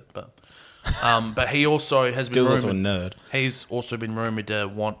fiend it, but he also has been Dill's also a rumored. nerd. He's also been rumored to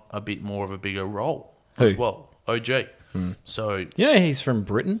want a bit more of a bigger role Who? as well. OG. So Yeah, he's from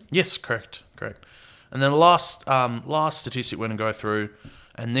Britain. yes, correct. And then the last statistic we're going to go through,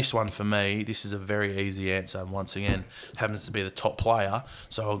 and this one for me, this is a very easy answer. And once again, happens to be the top player,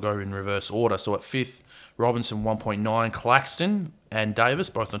 so I'll go in reverse order. So at fifth, Robinson 1.9, Claxton and Davis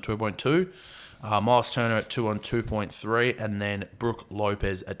both on 2.2, Miles Turner at 2 on 2.3, and then Brook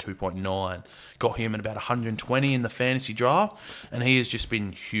Lopez at 2.9. Got him at about 120 in the fantasy draft, and he has just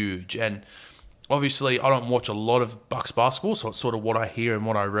been huge. And obviously, I don't watch a lot of Bucks basketball, so it's sort of what I hear and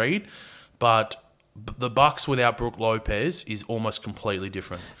what I read. But the Bucks without Brook Lopez is almost completely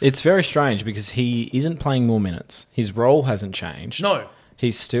different. It's very strange because he isn't playing more minutes. His role hasn't changed. No.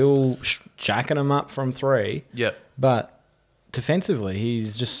 He's still jacking them up from three. Yep. But defensively,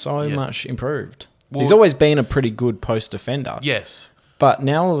 he's just so Yeah. much improved. Well- He's always been a pretty good post defender. Yes. But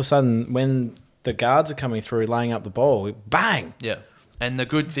now all of a sudden, when the guards are coming through, laying up the ball, bang! Yeah. And the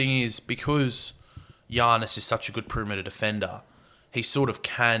good thing is because Giannis is such a good perimeter defender, he sort of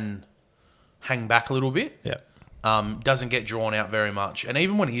can hang back a little bit. Yeah. Doesn't get drawn out very much. And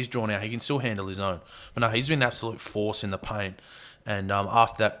even when he is drawn out, he can still handle his own. But no, he's been an absolute force in the paint. And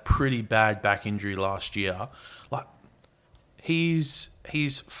after that pretty bad back injury last year, like he's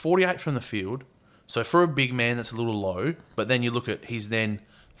 48 from the field. So for a big man, that's a little low. But then you look at he's then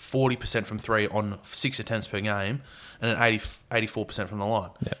 40% from three on 6 attempts per game and an 84% from the line.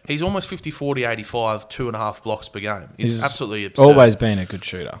 Yeah. He's almost 50, 40, 85, 2.5 blocks per game. It's He's absolutely absurd. Always been a good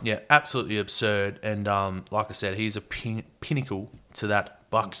shooter. Yeah, absolutely absurd. And like I said, he's a pinnacle to that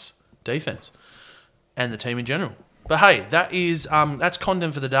Bucks defense and the team in general. But hey, that's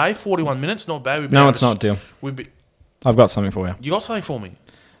content for the day. 41 minutes, not bad. We've been No, able it's to- not, Dill. we've been- I've got something for you. You got something for me?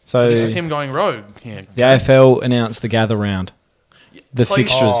 So, So this is him going rogue. Yeah. the AFL announced the gather round. The Please,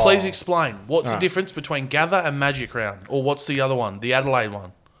 fixtures. please explain. What's the Alright. difference between gather and magic round, or what's the other one, the Adelaide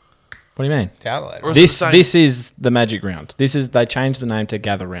one? What do you mean? The Adelaide. Or is it the This same? this is the Magic Round. They changed the name to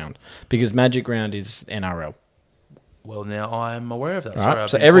Gather Round because Magic Round is NRL. Well, now I am aware of that. Right? Sorry, I've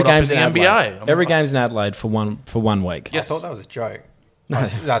So been every caught up game's in the Adelaide. NBA. Every game's in Adelaide for one week. I Yes. thought that was a joke. No,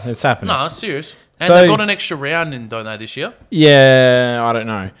 That's it's happening. No, serious. And So- they've got an extra round in, don't they, this year? Yeah, I don't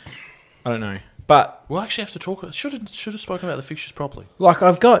know. But We'll actually have to talk. Should have spoken about the fixtures properly. like,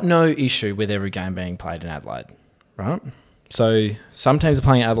 I've got no issue with every game being played in Adelaide, right? So some teams are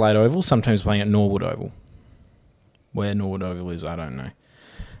playing at Adelaide Oval, some teams are playing at Norwood Oval. Where Norwood Oval is, I don't know.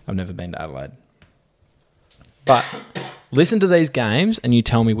 I've never been to Adelaide. But listen to these games and you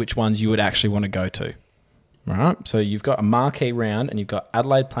tell me which ones you would actually want to go to. Right? So you've got a marquee round and you've got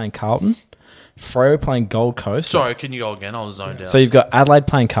Adelaide playing Carlton, Freo playing Gold Coast. Sorry, can you go again? I was zoned out. So you've got Adelaide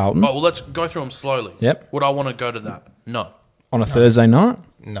playing Carlton Oh, well, let's go through them slowly. Yep. Would I want to go to that? No. on a Thursday night.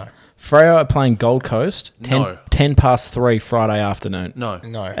 no, Freo are playing Gold Coast 10, No. 10 past 3 Friday afternoon. No.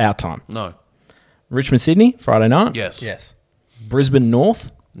 no, Our time. No. Richmond, Sydney, Friday night. Yes. yes, Brisbane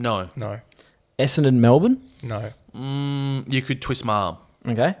North, No. no, Essendon, Melbourne. no. You could twist my arm.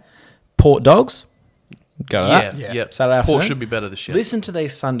 Okay. Port Dogs. Go Yeah. that. Yeah. Yeah. Saturday afternoon. Port should be better this year. Listen to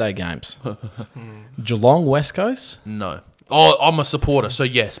these Sunday games. Geelong, West Coast. No. Oh, I'm a supporter, so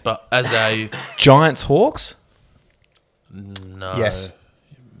yes, but as a Giants, Hawks. no. Yes.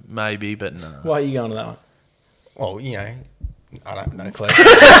 Maybe, but no. Why are you going to that one? Well, you know, I don't have no clue.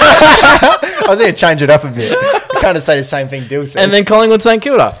 I was going to change it up a bit. You kind of say the same thing Dill says. And then Collingwood, St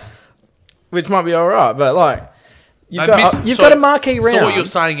Kilda, which might be all right, but like you've got a marquee round. So what you're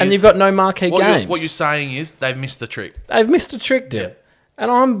saying is, and you've got no marquee games. What you're saying is they've missed the trick. They've missed a trick, dude. Yeah.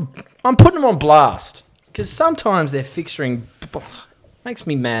 And I'm putting them on blast because sometimes their fixturing makes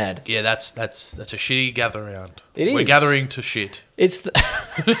me mad. Yeah, that's a shitty gather round. It We're is. gathering to shit. It's the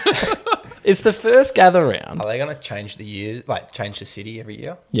it's the first gather round. Are they going to change the year, like change the city every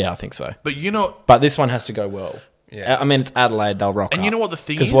year? Yeah, I think so. But you know, But this one has to go well. Yeah. I mean, it's Adelaide. They'll rock. and you know what the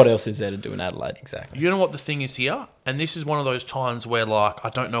thing Because is? what else is there to do in Adelaide? Exactly. You know what the thing is here? And this is one of those times where, like, I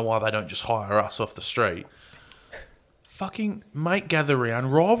don't know why they don't just hire us off the street. Fucking make gather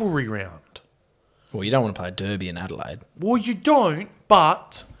round, rivalry round. Well, you don't want to play a derby in Adelaide. Well, you don't,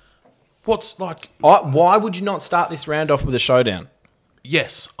 but what's like, Why would you not start this round off with a showdown?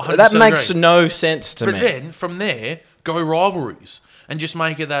 yes, 100% That makes agree. no sense to But me. then, from there, go rivalries. And just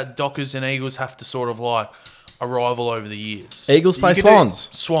make it that Dockers and Eagles have to sort of, like, a rival over the years. Eagles play You could do- Swans.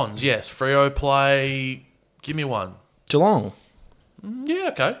 Swans, yes. Freo play... Give me one. Geelong. Yeah,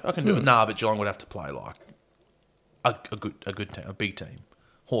 okay, I can do Hmm. it. Nah, but Geelong would have to play like a good team, a big team.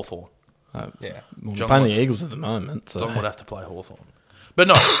 Hawthorn. Yeah. Well, John we're playing Watt- the Eagles at the moment. So. Don would have to play Hawthorn. But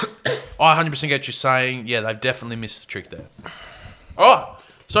no, I 100% get you saying, yeah, they've definitely missed the trick there. All right.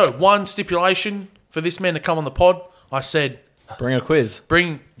 So, one stipulation for this man to come on the pod, I said, Bring a quiz.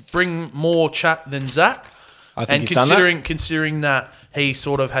 bring more chat than Zach. I think And he's done that. considering that he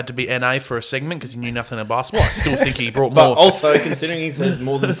sort of had to be NA for a segment because he knew nothing about basketball, I still think he brought But more. also, considering he says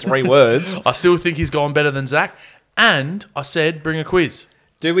more than 3 words, I still think he's gone better than Zach. And I said, bring a quiz.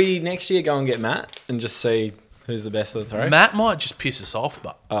 do we next year go and get Matt and just see who's the best of the 3? Matt might just piss us off,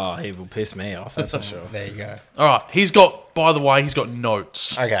 but Oh, he will piss me off, that's for sure. There you go. all right. He's got, by the way, he's got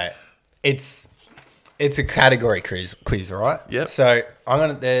notes. Okay, it's a category quiz, all right? Yep. So I'm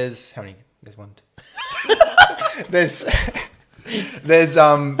gonna. There's how many? There's 1, 2. there's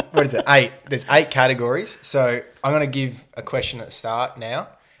what is it? 8. There's 8 categories. So I'm gonna give a question at the start now,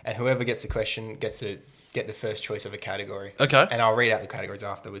 and whoever gets the question gets to get the first choice of a category. Okay. And I'll read out the categories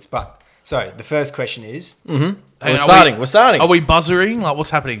afterwards. But so the first question is. Hey, We're starting. Are we buzzering? Like, what's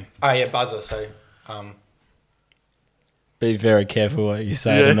happening? Oh yeah, buzzer. So Be very careful what you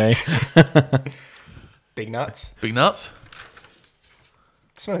say to me. big nuts, Big nuts?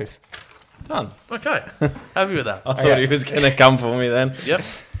 smooth. Done. Okay. Happy with that. I thought he was going to come for me then. Yep.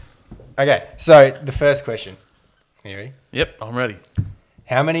 Okay, so the first question. Are you ready? Yep, I'm ready.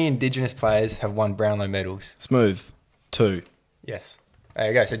 How many Indigenous players have won Brownlow medals? Smooth. 2. Yes. There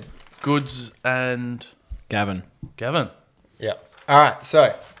you go. So, Goods and Gavin. Gavin. yeah. All right.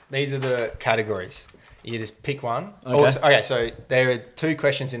 So these are the categories. You just pick one. Okay. Okay. So there are 2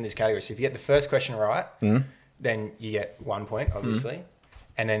 questions in this category. So if you get the first question right, then you get 1 point, obviously.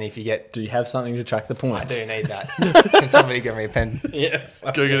 And then if you get, Do you have something to track the points? I do need that. Can somebody give me a pen? Yes.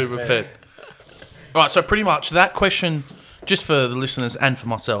 Go get him a pen. All right, so pretty much that question, just for the listeners and for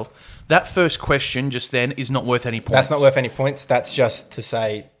myself, that first question just then is not worth any points. That's not worth any points. That's just to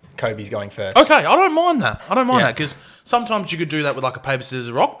say Kobe's going first. Okay, I don't mind that. I don't mind Yeah. that because sometimes you could do that with like a paper,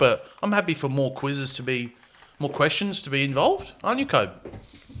 scissors, rock, but I'm happy for more questions to be involved. Aren't you, Kobe?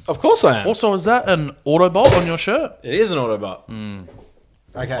 Of course I am. Also, is that an Autobot on your shirt? It is an Autobot.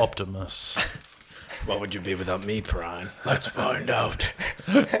 Okay. Optimus. What would you be without me, Prime? Let's find out.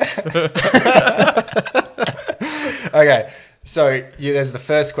 Okay. So there's the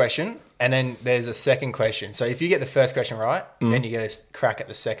first question, and then there's a second question. So if you get the first question right, then you get a crack at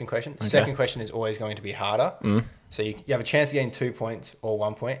the second question. The second question is always going to be harder. So you have a chance of getting 2 points or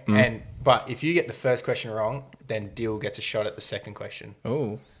 1 point. But if you get the first question wrong, then Dill gets a shot at the second question.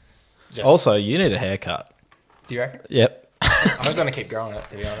 Oh. Just- Also, you need a haircut. do you reckon? Yep. I was going to keep growing it,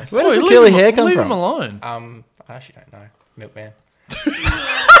 to be honest. Where does the leave curly him- hair come leave from? him alone. I actually don't know. Milkman.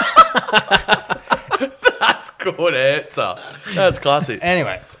 That's good answer. That's classic.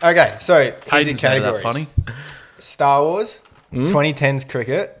 Anyway, okay. So here's your Hayden's never that categories. funny. Star Wars, 2010's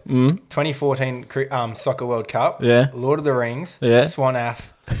cricket, 2014 Soccer World Cup, Yeah. Lord of the Rings, Yeah. Swan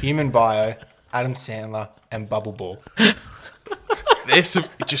F, Human Bio, Adam Sandler, and Bubble Ball. There's some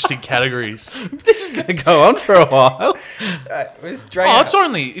interesting categories. This is going to go on for a while. It's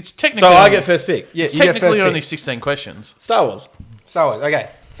It's technically. So I get first pick. Yeah, It's you get technically first only pick. 16 questions. Star Wars. Star Wars. Okay,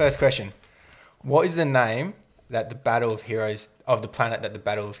 first question. What is the name that the Battle of Heroes of the planet that the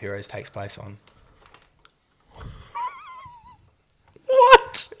Battle of Heroes takes place on?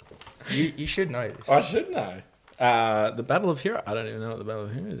 What? You should know this. I should know. The Battle of Heroes. I don't even know what the Battle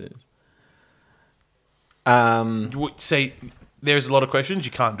of Heroes is. See, there's a lot of questions.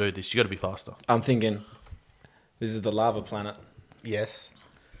 You can't do this. You got to be faster. I'm thinking this is the lava planet. Yes.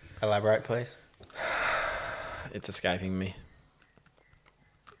 Elaborate, please. It's escaping me.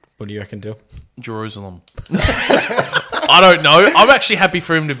 What do you reckon, Dill? Jerusalem. I don't know. I'm actually happy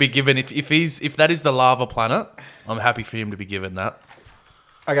for him to be given if that is the lava planet. I'm happy for him to be given that.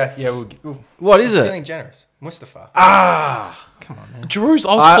 Okay, yeah, we'll What is it? feeling generous. Mustafa. Come on, man.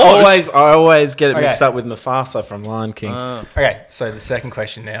 Jerusalem. I was close. I always get it Okay. mixed up with Mufasa from Lion King. Okay, so the second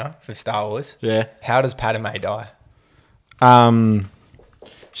question now for Star Wars. yeah. How does Padme die?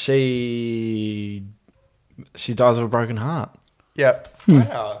 She dies of a broken heart. Yep.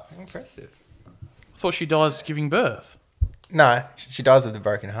 Wow, impressive. I thought she dies giving birth. No, she dies of the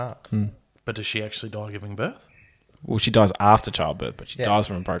broken heart. But does she actually die giving birth? Well, she dies after childbirth, but she Yeah. dies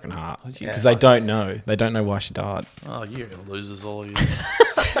from a broken heart because Yeah. they don't know. They don't know why she died. Oh, you're losers, all of you.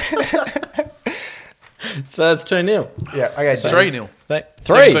 So that's 2-0. Yeah. Okay. It's so- 3-0. Three.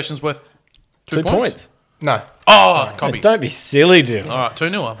 Second question's worth 2 points. No. Oh, copy. Don't be silly, dude. All right,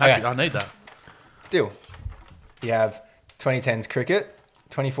 2-0. I'm happy. Okay. I need that. Deal. You have 2010's cricket,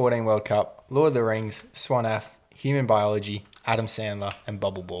 2014 World Cup, Lord of the Rings, Swan F, Human Biology, Adam Sandler, and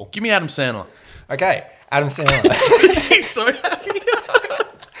Bubble Ball. Give me Adam Sandler. Okay, Adam Sandler. He's so happy.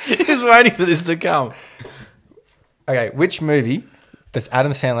 He's waiting for this to come. Okay, which movie does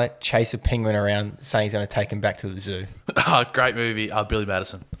Adam Sandler chase a penguin around saying he's going to take him back to the zoo? Oh, great movie. Billy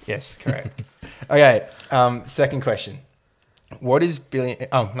Madison. Yes, correct. Okay, second question. What is not Billy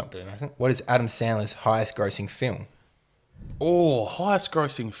Madison. What is Adam Sandler's highest grossing film? Oh, highest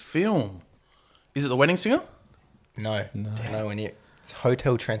grossing film. Is it The Wedding Singer? No, nowhere near. It's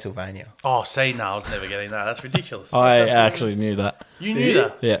Hotel Transylvania. Oh, see, no, I was never getting that. That's ridiculous. I That's actually knew that. You knew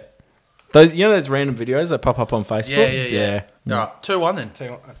that? Yeah. Those, you know those random videos that pop up on Facebook? Yeah. All right, 2-1 then.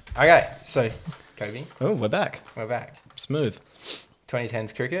 Okay, so, Kobe, Oh, we're back. we're back. Smooth.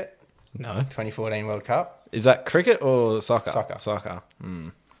 2010's cricket, No. 2014 World Cup, Is that cricket or soccer? Soccer. Soccer.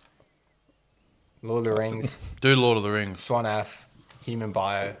 Lord of the Rings, Do Lord of the Rings. Swan F, Human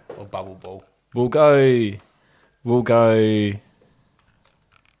Bio, or Bubble Ball. We'll go.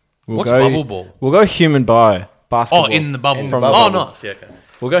 What's Bubble Ball? We'll go human bio. Basketball. Oh, in the bubble. In the From bubble. Oh, nice. Yeah, okay.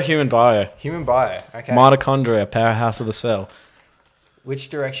 We'll go human bio. Human Bio, okay. Mitochondria, powerhouse of the cell. Which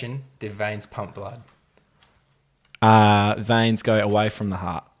direction did veins pump blood? Veins go away from the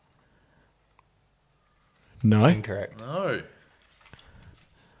heart. No. Incorrect. No.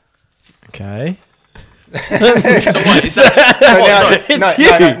 Okay. So what, is that... So now,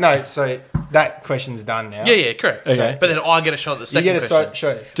 Oh, sorry. no. So that question's done now. Yeah, correct. Okay. But then I get a shot at the You second get a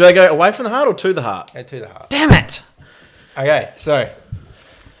question. shot. Do they go away from the heart or to the heart? Go to the heart. Damn it! Okay, so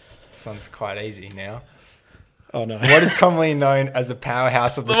this one's quite easy now. Oh no. What is commonly known as the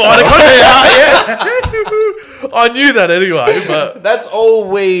powerhouse of the Oh, cell? yeah. I knew that anyway, but... That's all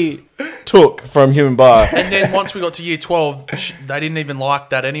we took from human bio. And then once we got to year 12, they didn't even like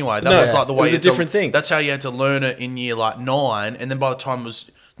that anyway. That No, was like the it way was you a had to- different thing. That's how you had to learn it in year like 9, and then by the time it was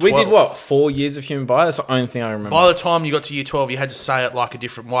 12, We did what? 4 years of human bio? That's the only thing I remember. By the time you got to year 12, you had to say it like a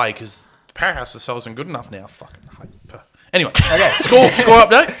different way because the powerhouse of the cell isn't good enough now. Fucking hate. Anyway, Okay. score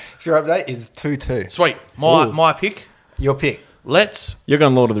update. Score update is 2-2. Sweet. Ooh. My pick. Your pick. Let's You're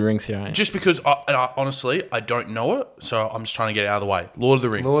going Lord of the Rings here, aren't you? just because honestly I don't know it, so I'm just trying to get it out of the way. Lord of the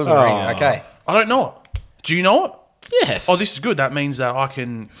Rings. Lord of the Rings. Okay. I don't know it. Do you know it? Yes. Oh, this is good. That means that I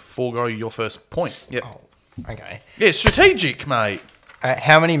can forego your first point. Yeah. Okay. Yeah, strategic, mate.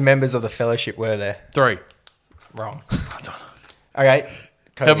 How many members of the Fellowship were there? 3. Wrong. I don't know. Okay.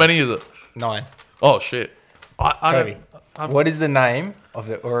 Kobe. How many is it? 9. Oh shit. I Kobe. don't. What is the name of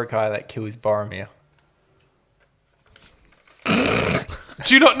the Urukai that kills Boromir?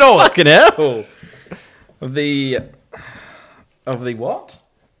 Do you not know it? Fucking hell. Of the what?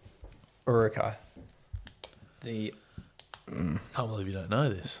 Urukai. The Can't believe you don't know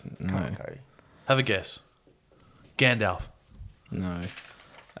this. Come on, Kobe. Have a guess. Gandalf. no.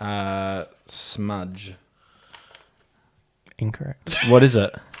 Smudge. Incorrect. What is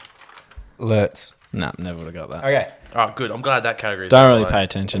it? Lurtz. Nah, never would have got that. Okay. All right, good. I'm glad that category. Don't really pay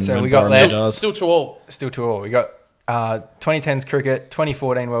attention. So when we got Boromir Still- does. Still 2-2. Still 2-2. We got 2010's cricket,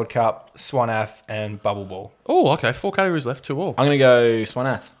 2014 World Cup, Swan F, and Bubble Ball. Oh, okay. 4 categories left. 2-2. I'm gonna go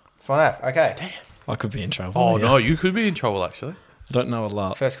Swanath. Swan F. Okay. Damn. I could be in trouble. Oh yeah. no, you could be in trouble actually. I don't know a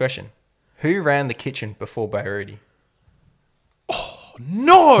lot. First question. Who ran the kitchen before Bayreuth?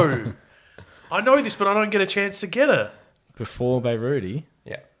 No. I know this, but I don't get a chance to get it. Before Beirut,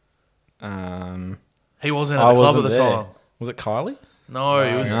 Yeah. He wasn't at I the club at wasn't the there. time. Was it Kylie? No,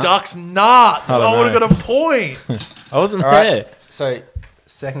 it was No. Ducks Nuts. I don't I would have know. got a point. I wasn't All there. right. So,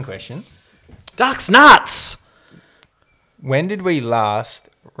 second question. Ducks nuts. When did we last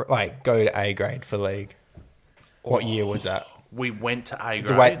go to A grade for league? What year was that? We went to A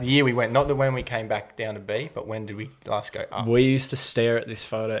The grade. year we went, not the when we came back down to B, but when did we last go up? We used to stare at this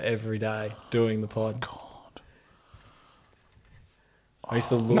photo every day doing the pod. God. I used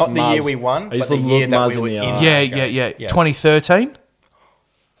to look Not the Muzz. year we won, I but used the to year look that Muzz we in were the in. eye. Yeah. Yeah. 2013.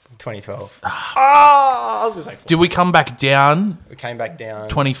 2012. I was gonna say. Did we come back down We came back down.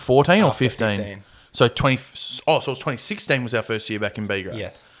 2014 or after 15? So so it was 2016 was our first year back in B grade.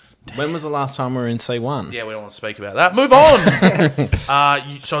 Yes. When was the last time we were in C1? Yeah, we don't want to speak about that. Move on.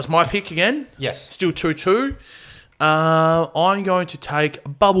 So it's my pick again. Yes. Still 2-2. I'm going to take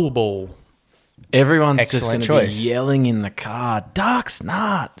Bubble Ball. Everyone's just Excellent going to be choice. yelling in the car. Ducks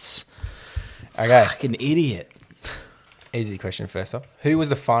nuts. Okay. Fucking idiot. Easy question first off. Who was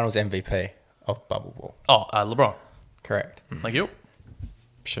the finals MVP of Bubble Ball? Oh, LeBron. Correct. Thank you.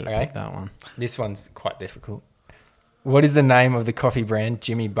 Should have Okay. picked that one. This one's quite difficult. What is the name of the coffee brand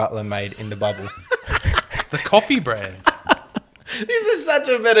Jimmy Butler made in the bubble? The coffee brand. This is such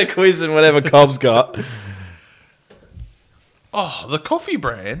a better quiz than whatever Cobb's got. Oh, the coffee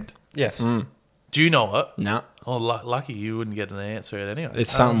brand. Yes. Do you know it? No. Oh, lucky you wouldn't get an answer it anyway.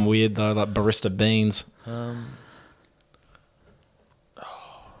 It's something weird, though, like barista beans.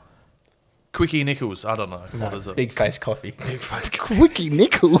 Quickie Nichols. I don't know. What is it? Big face coffee. Big face. Quickie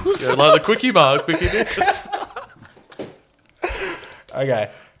Nichols. Yeah, like the Quickie bar. Quickie Nichols.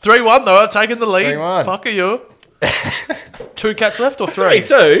 Okay. 3-1 though. Taking the lead. 3-1. Fuck are you? 2 cats left or 3?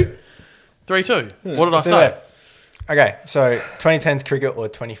 3-2. 3-2. What did I Still say? there. Okay, so 2010's cricket or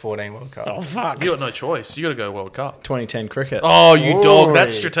 2014 World Cup? Oh, fuck. You got no choice. You got to go World Cup. 2010 cricket. Oh, you dog. Oi.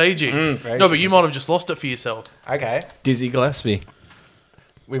 That's strategic. Very No, but you might have just lost it for yourself. Okay. Dizzy Gillespie.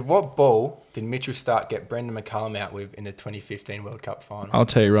 With what ball did Mitchell Stark get Brendan McCullum out with in the 2015 World Cup final? I'll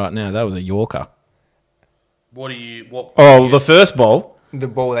tell you right now, that was a Yorker. What? Oh, the first ball. The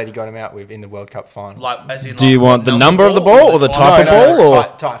ball that he got him out with in the World Cup final. Like, as in, Do you want the number of the ball or the type of No, ball? Or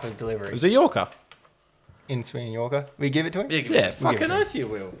type of delivery. it was a Yorker. In swinging Yorker. We give it to him? Yeah, give it Yeah, to me. We'll give fucking it to oath you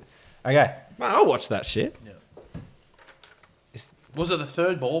will. Okay. Man, I'll watch that shit. Was it the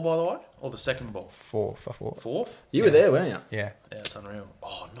third ball, by the way, or the second ball? Four. Fourth? You were there, weren't you? Yeah. Yeah, it's unreal.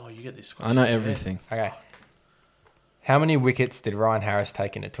 Oh no, you get this. I know everything. Okay. How many wickets did Ryan Harris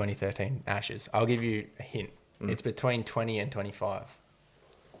take in the 2013 Ashes? I'll give you a hint. It's between 20 and 25.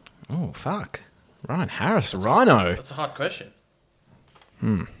 Oh, fuck. Ryan Harris, Rhino. That's a hard question.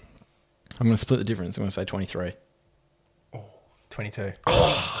 I'm going to split the difference. I'm going to say 23. 22.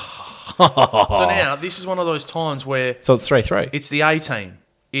 So now this is one of those times where So it's 3-3. it's the A team.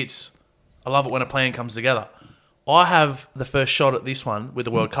 I love it when a plan comes together. I have the first shot at this one with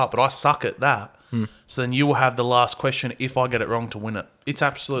the World Cup, but I suck at that. So then you will have the last question if I get it wrong to win it. It's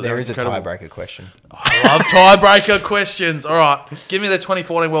absolutely There is a incredible. tiebreaker question. I love tiebreaker questions. All right, give me the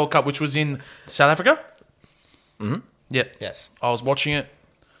 2014 World Cup, which was in South Africa. Yeah, Yes. I was watching it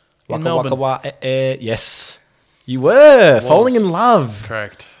in Waka Melbourne. waka wa, yes. You were. Falling in love.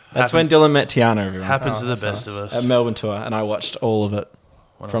 Correct. That's Happens- when Dylan met Tiana, everyone. happens to the best of us. At Melbourne tour, and I watched all of it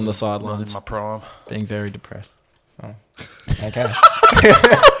When I from was the in- when I was sidelines, in my prime. being very depressed. Okay.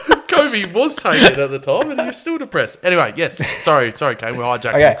 Kobe was taken at the time, and he was still depressed. Anyway, yes. Sorry, Kane. We're hijacking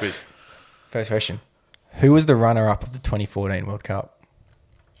Okay. the quiz. First question. Who was the runner-up of the 2014 World Cup?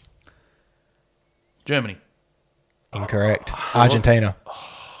 Germany. Incorrect. Argentina.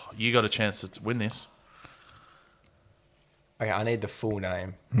 You got a chance to win this. Okay, I need the full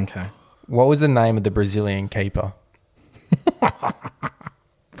name. Okay. What was the name of the Brazilian keeper?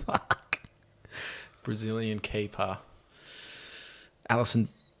 Brazilian keeper. Allison,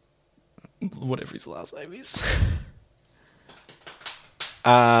 whatever his last name is.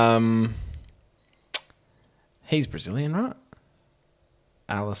 He's Brazilian, right?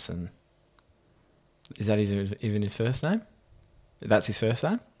 Allison. Is that even his first name? That's his first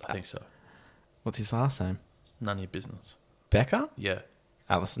name? I think so. What's his last name? None of your business. Becker? Yeah.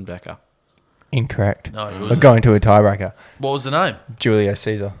 Allison Becker. Incorrect. No, it We're was. going to a tiebreaker. What was the name? Julio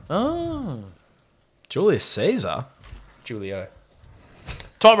Caesar. Oh. Julius Caesar? Julio.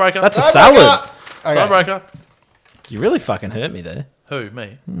 Tiebreaker. That's a salad. Okay. Tiebreaker. You really fucking hurt me there. Who?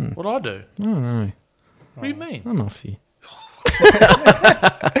 Me? What did I do? I don't know. What do you mean? I'm off you.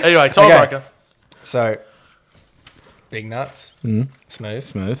 Anyway, tiebreaker. So, big nuts. Smooth.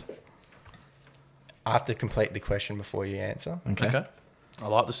 Smooth. I have to complete the question before you answer. Okay. I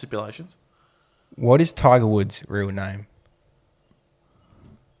like the stipulations. What is Tiger Woods' real name?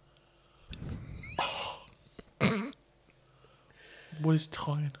 What is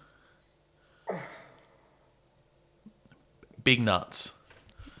Tiger? Big nuts.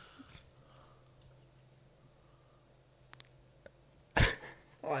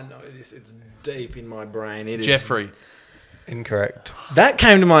 I know this. It's deep in my brain. It Jeffrey. Incorrect. That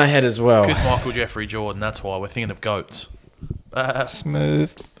came to my head as well. Chris Michael, Jeffrey Jordan. That's why we're thinking of goats.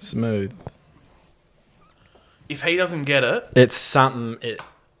 Smooth. Smooth. If he doesn't get it, It's something.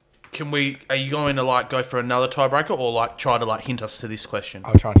 are you going to like go for another tiebreaker or like try to like hint us to this question?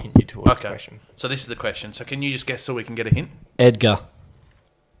 I'll try and hint you towards the Okay. question. So this is the question. So can you just guess so we can get a hint? Edgar.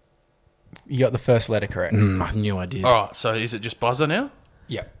 You got the first letter correct. I knew I did. All right. So is it just buzzer now?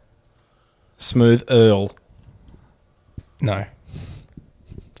 Yep. Smooth Earl. No.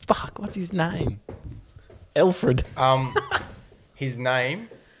 Fuck, what's his name? Alfred. His name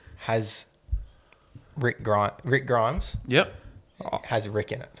has Rick Grimes Yep. has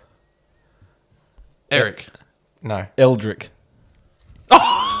Rick in it. Eric. No. Eldrick.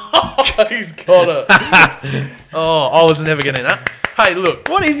 He's got it. Oh, I was never getting that. Hey, look.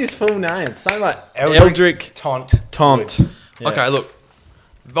 What is his full name? It's something like Eldrick Taunt. Taunt. Woods. Yeah. Okay, look.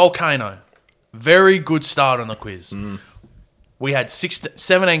 Volcano. Very good start on the quiz. We had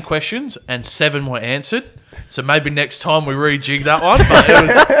 17 questions and 7 were answered. So maybe next time we rejig that one.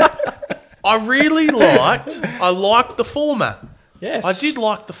 But I really liked the format. Yes. I did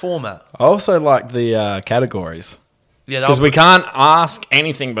like the format. I also like the categories. Yeah, because we can't ask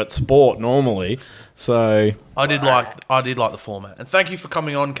anything but sport normally. So I did like the format, and thank you for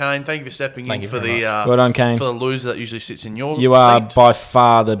coming on, Kane. Thank you for stepping in for the well done, Kane. for the loser that usually sits in your You are seat. by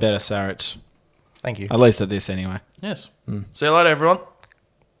far the better Sarich. Thank you. At least at this, anyway. Yes. See you later, everyone.